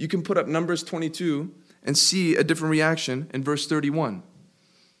there. You can put up Numbers 22 and see a different reaction in verse 31.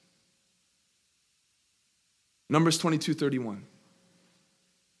 Numbers 22:31.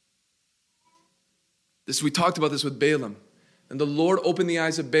 We talked about this with Balaam. And the Lord opened the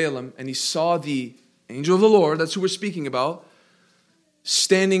eyes of Balaam, and he saw the angel of the Lord, that's who we're speaking about,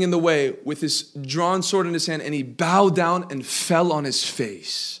 standing in the way with his drawn sword in his hand, and he bowed down and fell on his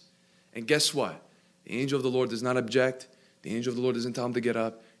face. And guess what? The angel of the Lord does not object. The angel of the Lord doesn't tell him to get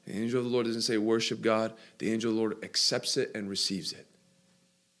up. The angel of the Lord doesn't say worship God. The angel of the Lord accepts it and receives it.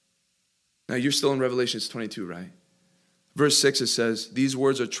 Now you're still in Revelations 22, right? Verse 6, it says, these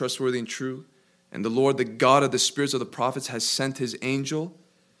words are trustworthy and true. And the Lord, the God of the spirits of the prophets, has sent his angel.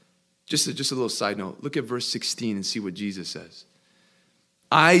 Just a little side note. Look at verse 16 and see what Jesus says.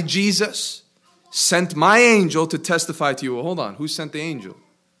 I, Jesus, sent my angel to testify to you. Well, hold on. Who sent the angel?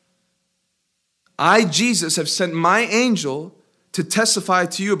 I, Jesus, have sent my angel to testify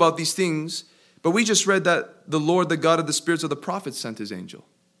to you about these things. But we just read that the Lord, the God of the spirits of the prophets, sent his angel.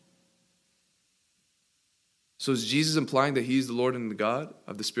 So is Jesus implying that he's the Lord and the God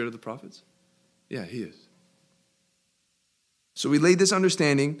of the spirit of the prophets? Yeah, he is. So we laid this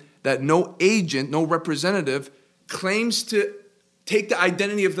understanding that no agent, no representative claims to take the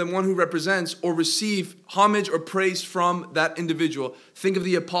identity of the one who represents or receive homage or praise from that individual. Think of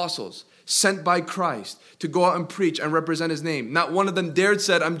the apostles sent by Christ to go out and preach and represent his name. Not one of them dared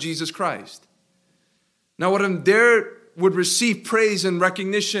said, I'm Jesus Christ. Not one of them dared would receive praise and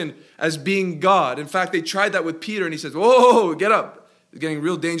recognition as being God. In fact, they tried that with Peter and he says, whoa, get up. It's getting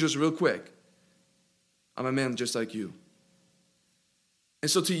real dangerous real quick. I'm a man just like you.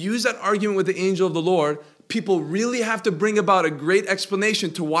 And so to use that argument with the angel of the Lord, people really have to bring about a great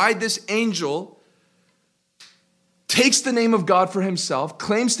explanation to why this angel takes the name of God for himself,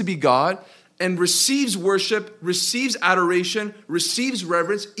 claims to be God, and receives worship, receives adoration, receives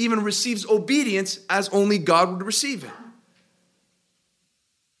reverence, even receives obedience as only God would receive it.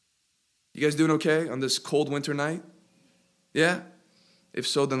 You guys doing okay on this cold winter night? Yeah? If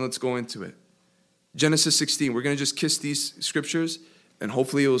so, then let's go into it. Genesis 16. We're going to just kiss these scriptures, and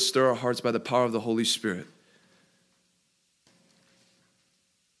hopefully it will stir our hearts by the power of the Holy Spirit.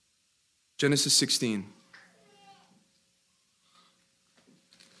 Genesis 16.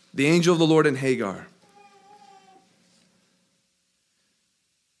 The angel of the Lord and Hagar.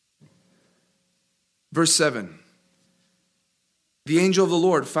 Verse 7. The angel of the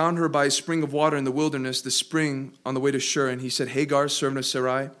Lord found her by a spring of water in the wilderness, the spring on the way to Shur, and he said, Hagar, servant of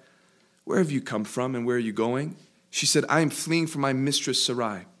Sarai, where have you come from and where are you going? She said, I am fleeing from my mistress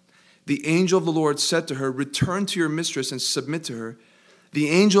Sarai. The angel of the Lord said to her, return to your mistress and submit to her. The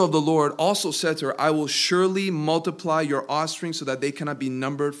angel of the Lord also said to her, I will surely multiply your offspring so that they cannot be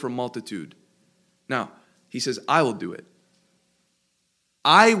numbered for multitude. Now, he says, I will do it.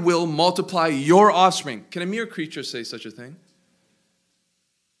 I will multiply your offspring. Can a mere creature say such a thing?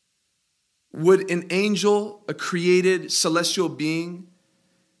 Would an angel, a created celestial being,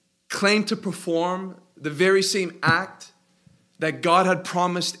 claim to perform the very same act that God had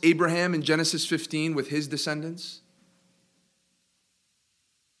promised Abraham in Genesis 15 with his descendants?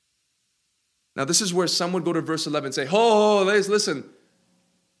 Now, this is where some would go to verse 11 and say, listen,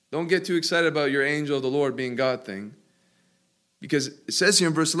 don't get too excited about your angel of the Lord being God thing. Because it says here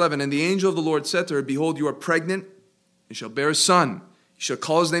in verse 11, and the angel of the Lord said to her, behold, you are pregnant and shall bear a son. You shall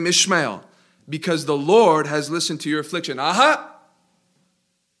call his name Ishmael, because the Lord has listened to your affliction. Aha!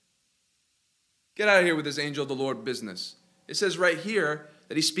 Get out of here with this angel of the Lord business. It says right here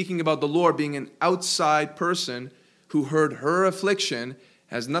that he's speaking about the Lord being an outside person who heard her affliction.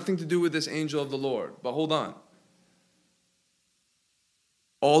 Has nothing to do with this angel of the Lord. But hold on.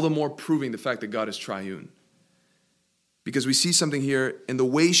 All the more proving the fact that God is triune. Because we see something here in the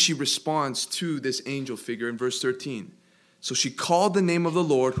way she responds to this angel figure in verse 13. So she called the name of the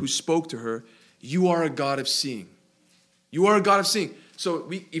Lord who spoke to her, you are a God of seeing. You are a God of seeing.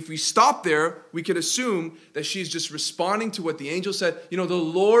 So if we stop there, we could assume that she's just responding to what the angel said. The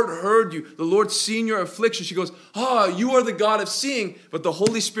Lord heard you. The Lord seen your affliction. She goes, you are the God of seeing. But the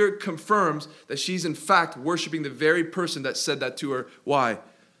Holy Spirit confirms that she's in fact worshiping the very person that said that to her. Why?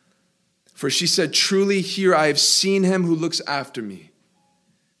 For she said, truly here I have seen him who looks after me.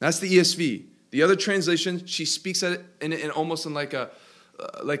 That's the ESV. The other translation, she speaks at it in almost in like a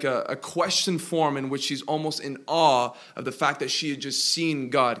question form in which she's almost in awe of the fact that she had just seen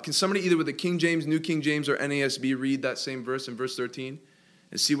God. Can somebody either with the King James, New King James, or NASB read that same verse in verse 13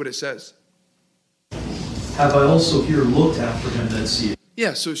 and see what it says? Have I also here looked after him that seeth?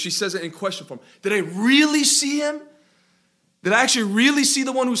 Yeah, so she says it in question form. Did I really see him? Did I actually really see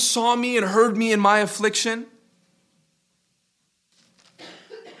the one who saw me and heard me in my affliction?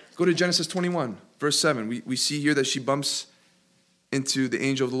 Go to Genesis 21, verse 7. We see here that she bumps into the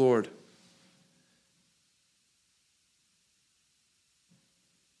angel of the Lord.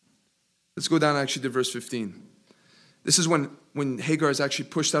 Let's go down actually to verse 15. This is when Hagar is actually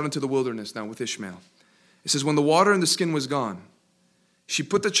pushed out into the wilderness now with Ishmael. It says, when the water in the skin was gone, she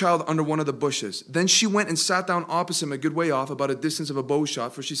put the child under one of the bushes. Then she went and sat down opposite him a good way off, about a distance of a bow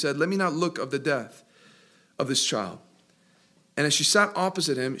shot, for she said, let me not look of the death of this child. And as she sat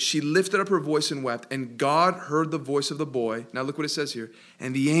opposite him, she lifted up her voice and wept, and God heard the voice of the boy. Now look what it says here.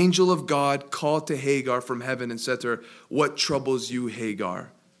 And the angel of God called to Hagar from heaven and said to her, what troubles you,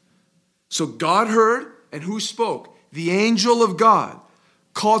 Hagar? So God heard, and who spoke? The angel of God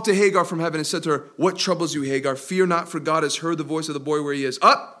called to Hagar from heaven and said to her, what troubles you, Hagar? Fear not, for God has heard the voice of the boy where he is.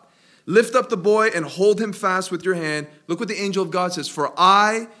 Up, lift up the boy and hold him fast with your hand. Look what the angel of God says, for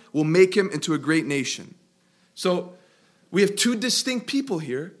I will make him into a great nation. So we have two distinct people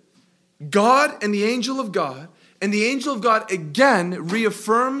here, God and the angel of God. And the angel of God again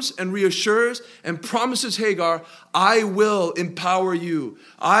reaffirms and reassures and promises Hagar, I will empower you.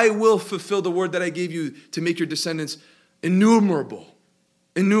 I will fulfill the word that I gave you to make your descendants innumerable.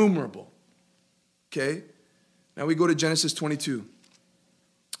 Innumerable. Okay? Now we go to Genesis 22.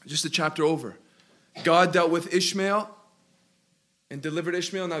 Just a chapter over. God dealt with Ishmael and delivered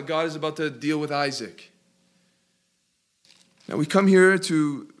Ishmael. Now God is about to deal with Isaac. Now we come here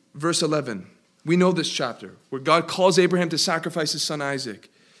to verse 11. We know this chapter where God calls Abraham to sacrifice his son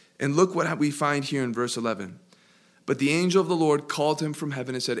Isaac. And look what we find here in verse 11. But the angel of the Lord called him from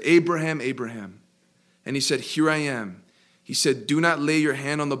heaven and said, Abraham, Abraham. And he said, here I am. He said, do not lay your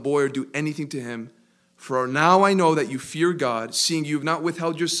hand on the boy or do anything to him. For now I know that you fear God, seeing you have not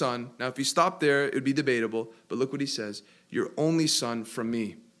withheld your son. Now if you stop there, it would be debatable. But look what he says. Your only son from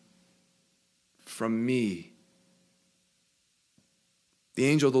me. From me. The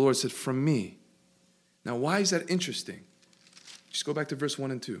angel of the Lord said, from me. Now why is that interesting? Just go back to verse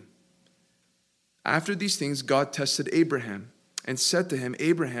 1 and 2. After these things, God tested Abraham and said to him,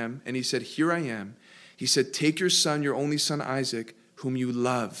 Abraham, and he said, here I am. He said, take your son, your only son Isaac, whom you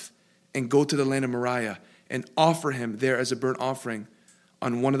love, and go to the land of Moriah and offer him there as a burnt offering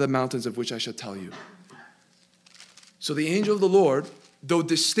on one of the mountains of which I shall tell you. So the angel of the Lord, though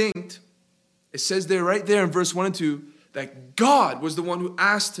distinct, it says there right there in verse 1 and 2, that God was the one who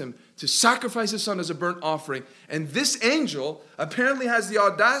asked him to sacrifice his son as a burnt offering. And this angel apparently has the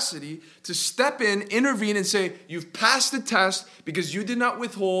audacity to step in, intervene, and say, you've passed the test because you did not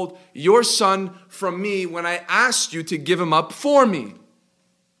withhold your son from me when I asked you to give him up for me.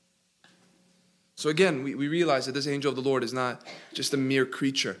 So again, we realize that this angel of the Lord is not just a mere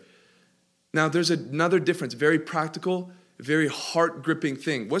creature. Now, there's another difference, very practical, very heart-gripping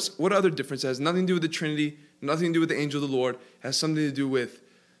thing. What other difference? It has nothing to do with the Trinity, nothing to do with the angel of the Lord. It has something to do with,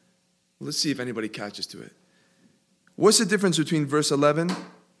 let's see if anybody catches to it. What's the difference between verse 11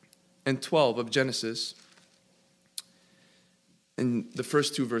 and 12 of Genesis, in the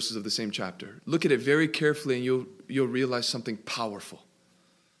first 2 verses of the same chapter. Look at it very carefully and you'll realize something powerful.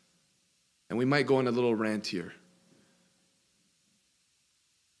 And we might go on a little rant here.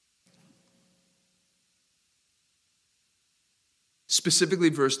 Specifically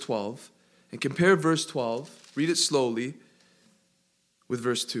verse 12, and compare verse 12, read it slowly, with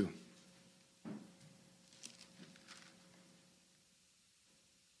verse 2.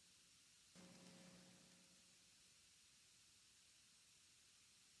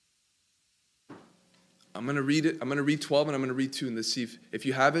 I'm going to read it. I'm going to read 12 and I'm going to read 2 and let's see if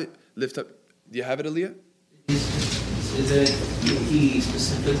you have it, lift up. Do you have it, Aaliyah? Is it he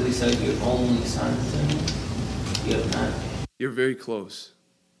specifically said your only son to him? You have not. You're very close.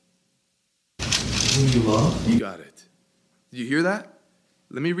 Whom you love? You got it. Did you hear that?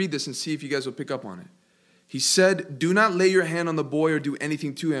 Let me read this and see if you guys will pick up on it. He said, "Do not lay your hand on the boy or do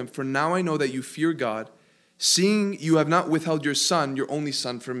anything to him, for now I know that you fear God, seeing you have not withheld your son, your only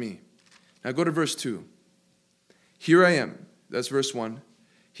son, from me." Now go to verse 2. "Here I am." That's verse 1.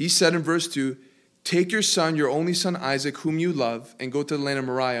 He said in verse 2, "Take your son, your only son Isaac, whom you love, and go to the land of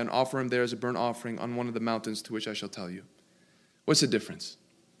Moriah and offer him there as a burnt offering on one of the mountains to which I shall tell you." What's the difference?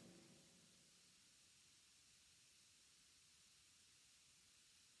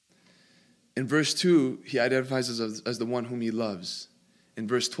 In verse 2, he identifies as the one whom he loves. In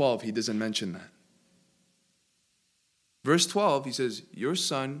verse 12, he doesn't mention that. Verse 12, he says, "Your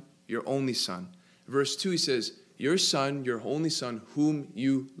son, your only son." Verse 2, he says, "Your son, your only son, whom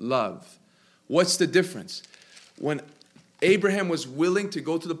you love." What's the difference? When Abraham was willing to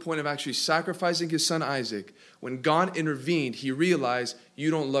go to the point of actually sacrificing his son Isaac, when God intervened, he realized,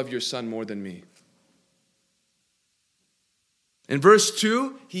 you don't love your son more than me. In verse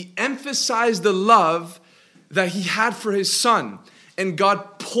 2, he emphasized the love that he had for his son. And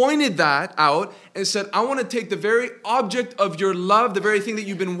God pointed that out and said, I want to take the very object of your love, the very thing that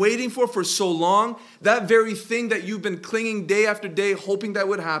you've been waiting for so long, that very thing that you've been clinging day after day, hoping that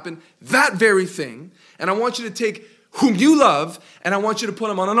would happen, that very thing. And I want you to take whom you love, and I want you to put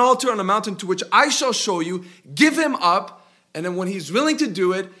him on an altar on a mountain to which I shall show you, give him up. And then when he's willing to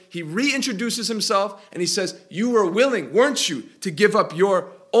do it, he reintroduces himself and he says, you were willing, weren't you, to give up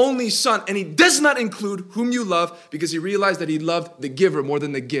your only son? And he does not include whom you love because he realized that he loved the giver more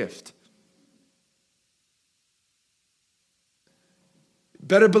than the gift.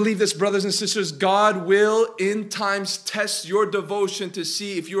 Better believe this, brothers and sisters, God will in times test your devotion to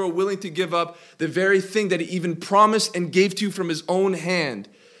see if you are willing to give up the very thing that he even promised and gave to you from his own hand.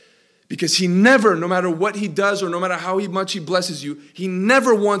 Because he never, no matter what he does or no matter how much he blesses you, he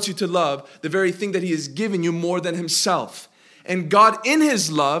never wants you to love the very thing that he has given you more than himself. And God in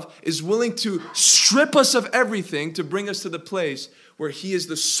his love is willing to strip us of everything to bring us to the place where he is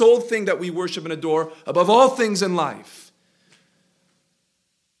the sole thing that we worship and adore above all things in life.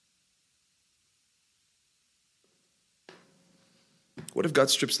 What if God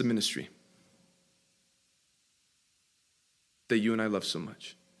strips the ministry that you and I love so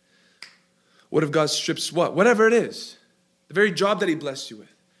much? What if God strips what? Whatever it is. The very job that he blessed you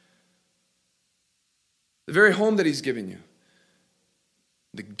with. The very home that he's given you.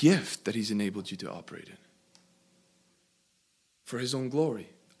 The gift that he's enabled you to operate in. For his own glory.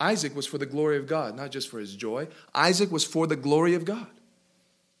 Isaac was for the glory of God, not just for his joy. Isaac was for the glory of God.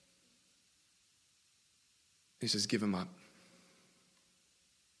 He says, give him up.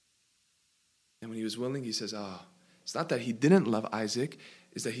 And when he was willing, he says, it's not that he didn't love Isaac,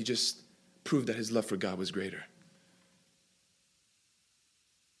 it's that he just proved that his love for God was greater.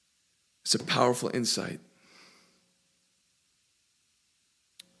 It's a powerful insight.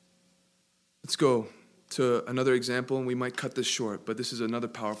 Let's go to another example, and we might cut this short, but this is another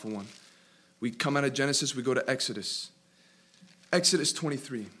powerful one. We come out of Genesis, we go to Exodus. Exodus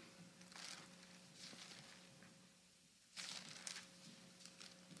 23.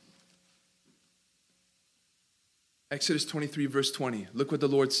 Exodus 23, verse 20. Look what the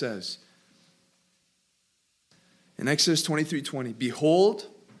Lord says. In Exodus 23:20, behold,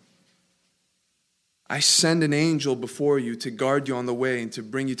 I send an angel before you to guard you on the way and to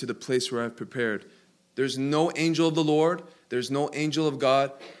bring you to the place where I've prepared. There's no angel of the Lord. There's no angel of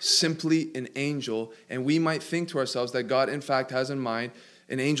God, simply an angel. And we might think to ourselves that God, in fact, has in mind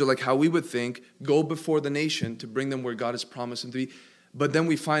an angel like how we would think, go before the nation to bring them where God has promised them to be. But then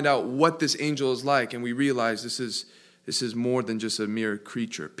we find out what this angel is like, and we realize this is more than just a mere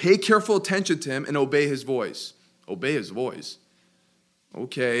creature. Pay careful attention to him and obey his voice. Obey his voice.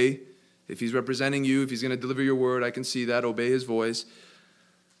 Okay, if he's representing you, if he's going to deliver your word, I can see that. Obey his voice.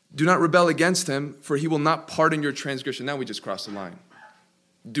 Do not rebel against him, for he will not pardon your transgression. Now we just crossed the line.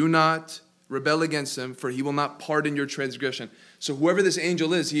 Do not rebel against him, for he will not pardon your transgression. So whoever this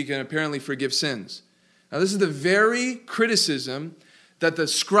angel is, he can apparently forgive sins. Now this is the very criticism that the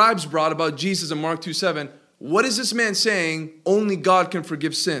scribes brought about Jesus in Mark 2:7. What is this man saying? Only God can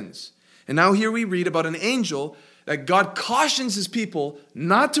forgive sins. And now here we read about an angel that God cautions his people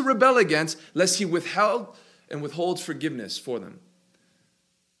not to rebel against, lest he withholds forgiveness for them.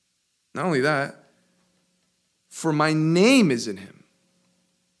 Not only that, for my name is in him.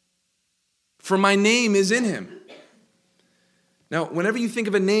 For my name is in him. Now, whenever you think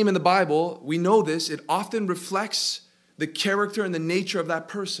of a name in the Bible, we know this, it often reflects the character and the nature of that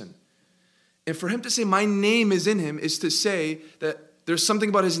person. And for him to say, my name is in him, is to say that there's something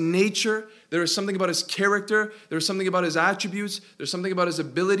about his nature, there is something about his character, there's something about his attributes, there's something about his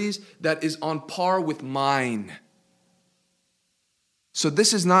abilities that is on par with mine. So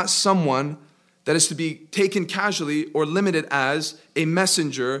this is not someone that is to be taken casually or limited as a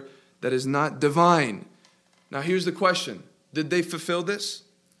messenger that is not divine. Now here's the question. Did they fulfill this?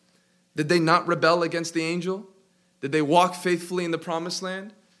 Did they not rebel against the angel? Did they walk faithfully in the promised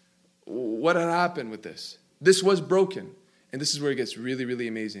land? What had happened with this? This was broken. And this is where it gets really, really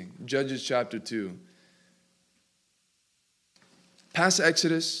amazing. Judges chapter 2. Past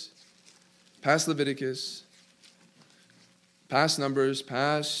Exodus, past Leviticus, past Numbers,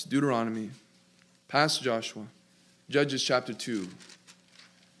 past Deuteronomy, past Joshua. Judges chapter 2.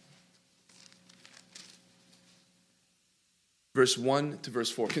 Verse 1 to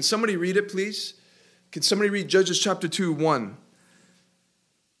verse 4. Can somebody read it, please? Can somebody read Judges chapter 2, 1?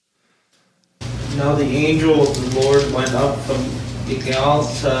 Now the angel of the Lord went up from Gilgal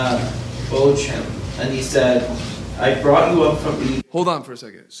to Bochim, and he said, I brought you up from Egypt. Hold on for a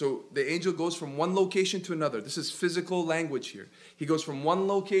second. So the angel goes from one location to another. This is physical language here. He goes from one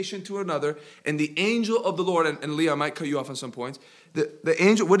location to another, and the angel of the Lord, and Leah, I might cut you off on some points. The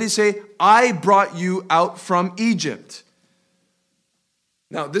angel, what did he say? I brought you out from Egypt.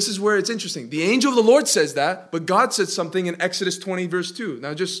 Now, this is where it's interesting. The angel of the Lord says that, but God said something in Exodus 20, verse 2.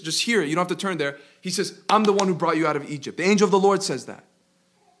 Now, just hear it. You don't have to turn there. He says, I'm the one who brought you out of Egypt. The angel of the Lord says that.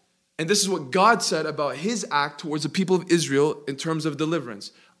 And this is what God said about his act towards the people of Israel in terms of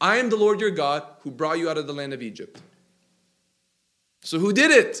deliverance. I am the Lord your God who brought you out of the land of Egypt. So who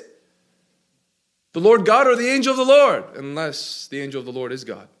did it? The Lord God or the angel of the Lord? Unless the angel of the Lord is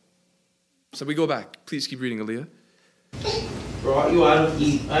God. So we go back. Please keep reading, Aaliyah.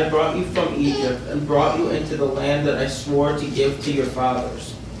 I brought you from Egypt and brought you into the land that I swore to give to your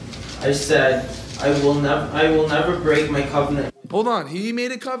fathers. I said, I will never break my covenant. Hold on. He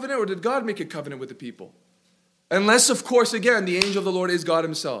made a covenant, or did God make a covenant with the people? Unless, of course, again, the angel of the Lord is God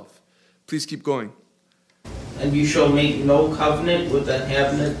himself. Please keep going. And you shall make no covenant with the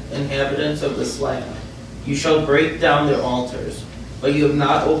inhabitants of this land. You shall break down their altars, but you have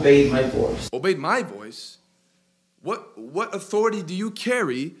not obeyed my voice. Obeyed my voice? What authority do you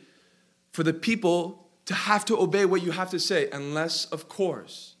carry for the people to have to obey what you have to say? Unless, of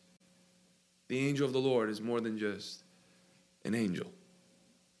course, the angel of the Lord is more than just an angel.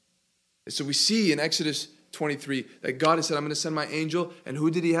 And so we see in Exodus 23 that God has said, I'm going to send my angel. And who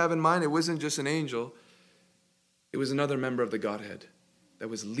did he have in mind? It wasn't just an angel. It was another member of the Godhead that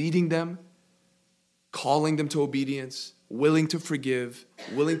was leading them, calling them to obedience, willing to forgive,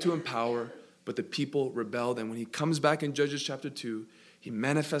 willing to empower. But the people rebelled, and when he comes back in Judges chapter 2, he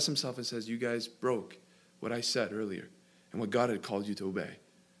manifests himself and says, you guys broke what I said earlier and what God had called you to obey.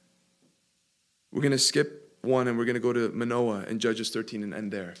 We're going to skip one, and we're going to go to Manoah in Judges 13 and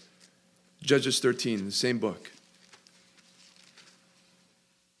end there. Judges 13, the same book.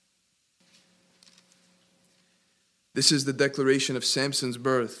 This is the declaration of Samson's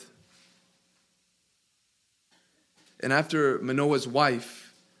birth. And after Manoah's wife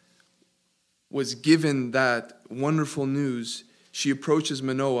was given that wonderful news, she approaches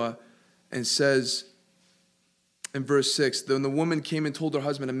Manoah and says in verse 6, then the woman came and told her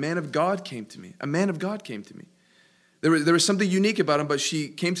husband, a man of God came to me. A man of God came to me. There was something unique about him, but she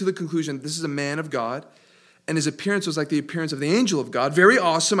came to the conclusion, this is a man of God, and his appearance was like the appearance of the angel of God. Very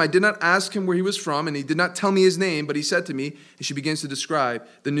awesome. I did not ask him where he was from, and he did not tell me his name, but he said to me, and she begins to describe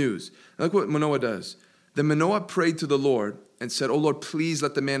the news. Now look what Manoah does. Then Manoah prayed to the Lord and said, O Lord, please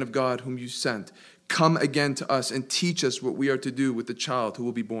let the man of God whom you sent come again to us and teach us what we are to do with the child who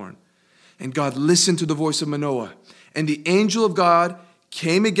will be born. And God listened to the voice of Manoah. And the angel of God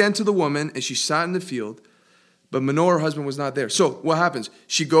came again to the woman, and she sat in the field. But Manoah, her husband, was not there. So what happens?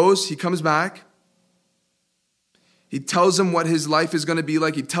 She goes, he comes back. He tells him what his life is going to be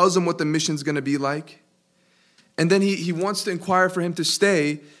like. He tells him what the mission is going to be like. And then he wants to inquire for him to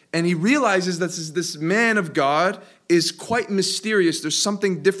stay. And he realizes that this man of God is quite mysterious. There's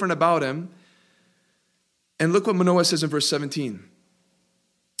something different about him. And look what Manoah says in verse 17.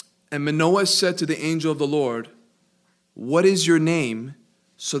 And Manoah said to the angel of the Lord, what is your name,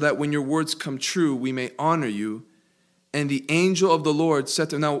 so that when your words come true, we may honor you? And the angel of the Lord said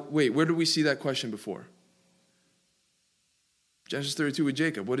to him, now wait, where did we see that question before? Genesis 32 with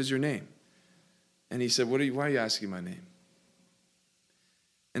Jacob, what is your name? And he said, why are you asking my name?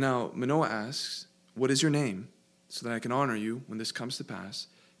 And now Manoah asks, what is your name, so that I can honor you when this comes to pass?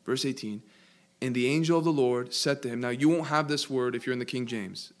 Verse 18, and the angel of the Lord said to him, now you won't have this word if you're in the King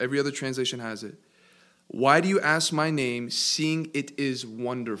James. Every other translation has it. Why do you ask my name, seeing it is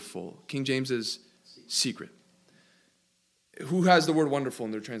wonderful? King James is secret. Who has the word wonderful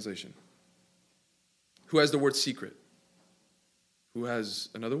in their translation? Who has the word secret? Who has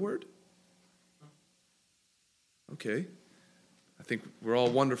another word? Okay. I think we're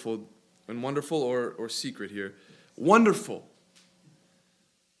all wonderful. And wonderful or secret here. Wonderful.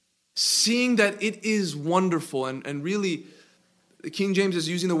 Seeing that it is wonderful, and really, the King James is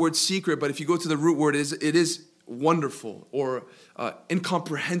using the word secret, but if you go to the root word, it is wonderful or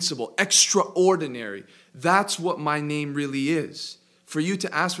incomprehensible, extraordinary. That's what my name really is. For you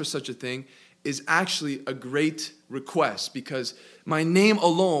to ask for such a thing is actually a great request, because my name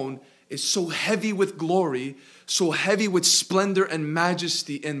alone is so heavy with glory, so heavy with splendor and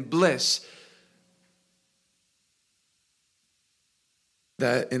majesty and bliss,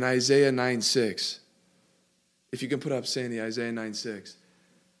 that in Isaiah 9:6, if you can put up Sandy, Isaiah 9:6,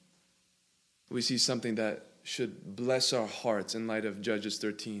 we see something that should bless our hearts in light of Judges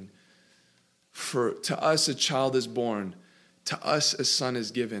 13. For to us a child is born, to us a son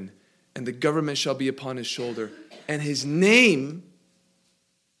is given, and the government shall be upon his shoulder, and his name,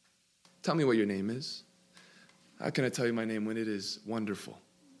 tell me what your name is. How can I tell you my name when it is wonderful?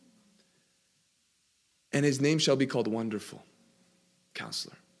 And his name shall be called Wonderful,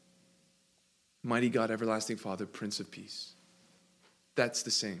 Counselor, Mighty God, Everlasting Father, Prince of Peace. That's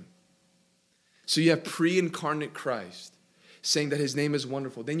the same. So you have pre-incarnate Christ saying that his name is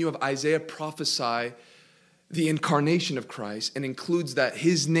wonderful. Then you have Isaiah prophesy the incarnation of Christ, and includes that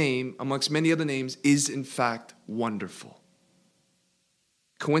his name, amongst many other names, is in fact wonderful.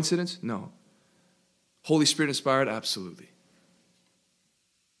 Coincidence? No. Holy Spirit inspired? Absolutely.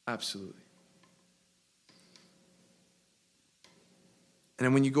 Absolutely. And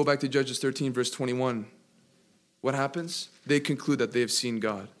then when you go back to Judges 13, verse 21, what happens? They conclude that they have seen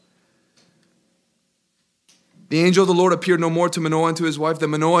God. The angel of the Lord appeared no more to Manoah and to his wife.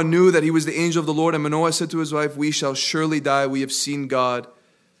 Then Manoah knew that he was the angel of the Lord, and Manoah said to his wife, we shall surely die. We have seen God.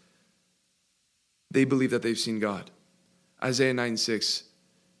 They believe that they've seen God. Isaiah 9:6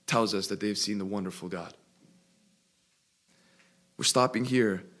 tells us that they've seen the wonderful God. We're stopping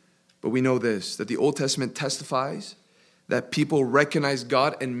here, but we know this, that the Old Testament testifies that people recognized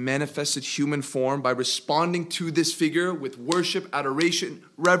God in manifested human form by responding to this figure with worship, adoration,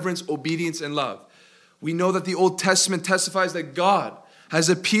 reverence, obedience, and love. We know that the Old Testament testifies that God has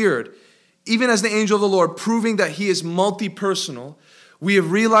appeared, even as the angel of the Lord, proving that he is multi-personal. We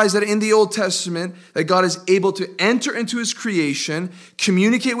have realized that in the Old Testament, that God is able to enter into his creation,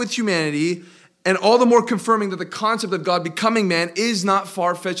 communicate with humanity, and all the more confirming that the concept of God becoming man is not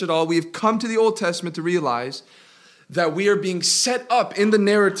far-fetched at all. We have come to the Old Testament to realize that we are being set up in the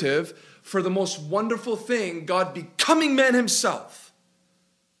narrative for the most wonderful thing, God becoming man himself,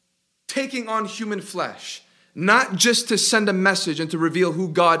 taking on human flesh, not just to send a message and to reveal who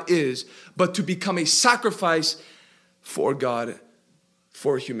God is, but to become a sacrifice for God,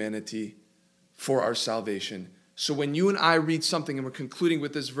 for humanity, for our salvation. So when you and I read something, and we're concluding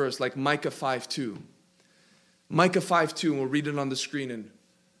with this verse, like Micah 5:2, and we'll read it on the screen, and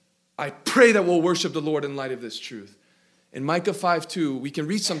I pray that we'll worship the Lord in light of this truth. In Micah 5:2, we can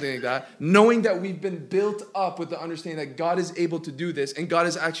read something like that, knowing that we've been built up with the understanding that God is able to do this, and God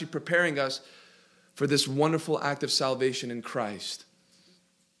is actually preparing us for this wonderful act of salvation in Christ.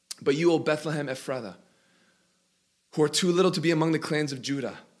 But you, O Bethlehem Ephrathah, who are too little to be among the clans of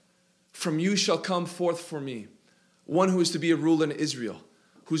Judah, from you shall come forth for me one who is to be a ruler in Israel,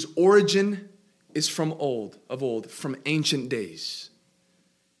 whose origin is from old, from ancient days.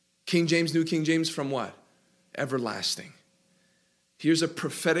 King James, New King James, from what? Everlasting. Here's a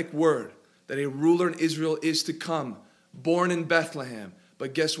prophetic word that a ruler in Israel is to come, born in Bethlehem.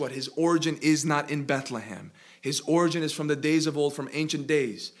 But guess what? His origin is not in Bethlehem. His origin is from the days of old, from ancient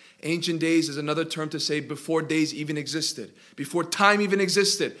days. Ancient days is another term to say before days even existed, before time even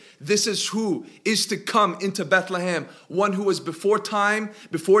existed. This is who is to come into Bethlehem. One who was before time,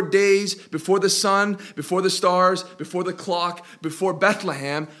 before days, before the sun, before the stars, before the clock, before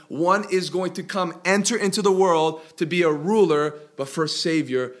Bethlehem. One is going to come, enter into the world to be a ruler, but first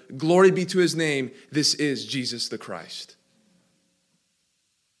Savior. Glory be to His name. This is Jesus the Christ.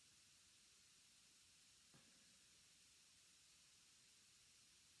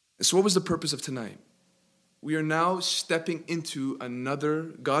 So what was the purpose of tonight? We are now stepping into another,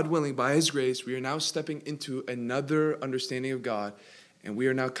 God willing, by His grace, we are now stepping into another understanding of God, and we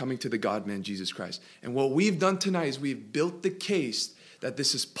are now coming to the God-man, Jesus Christ. And what we've done tonight is we've built the case that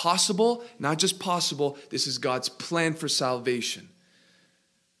this is possible, not just possible, this is God's plan for salvation.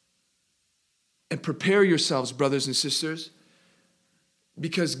 And prepare yourselves, brothers and sisters,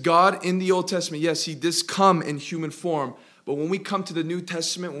 because God in the Old Testament, yes, He does come in human form, but when we come to the New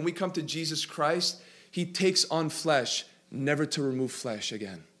Testament, when we come to Jesus Christ, He takes on flesh, never to remove flesh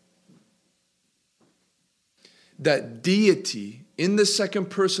again. That deity in the second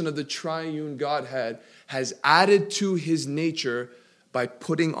person of the triune Godhead has added to His nature by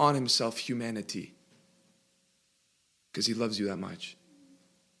putting on Himself humanity. Because He loves you that much.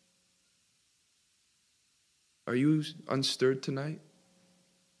 Are you unstirred tonight?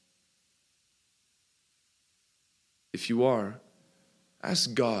 If you are,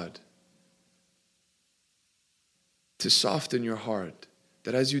 ask God to soften your heart,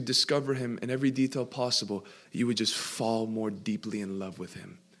 that as you discover Him in every detail possible, you would just fall more deeply in love with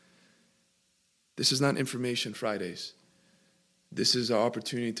Him. This is not Information Fridays. This is our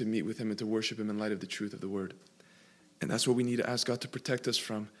opportunity to meet with Him and to worship Him in light of the truth of the Word. And that's what we need to ask God to protect us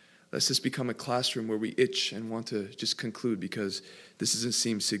from. Lest this become a classroom where we itch and want to just conclude because this doesn't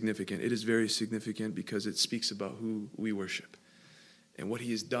seem significant. It is very significant because it speaks about who we worship and what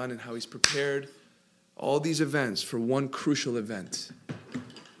He has done and how He's prepared all these events for one crucial event,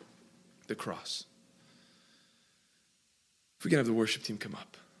 the cross. If we can have the worship team come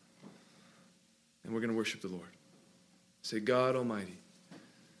up and we're going to worship the Lord. Say, God Almighty,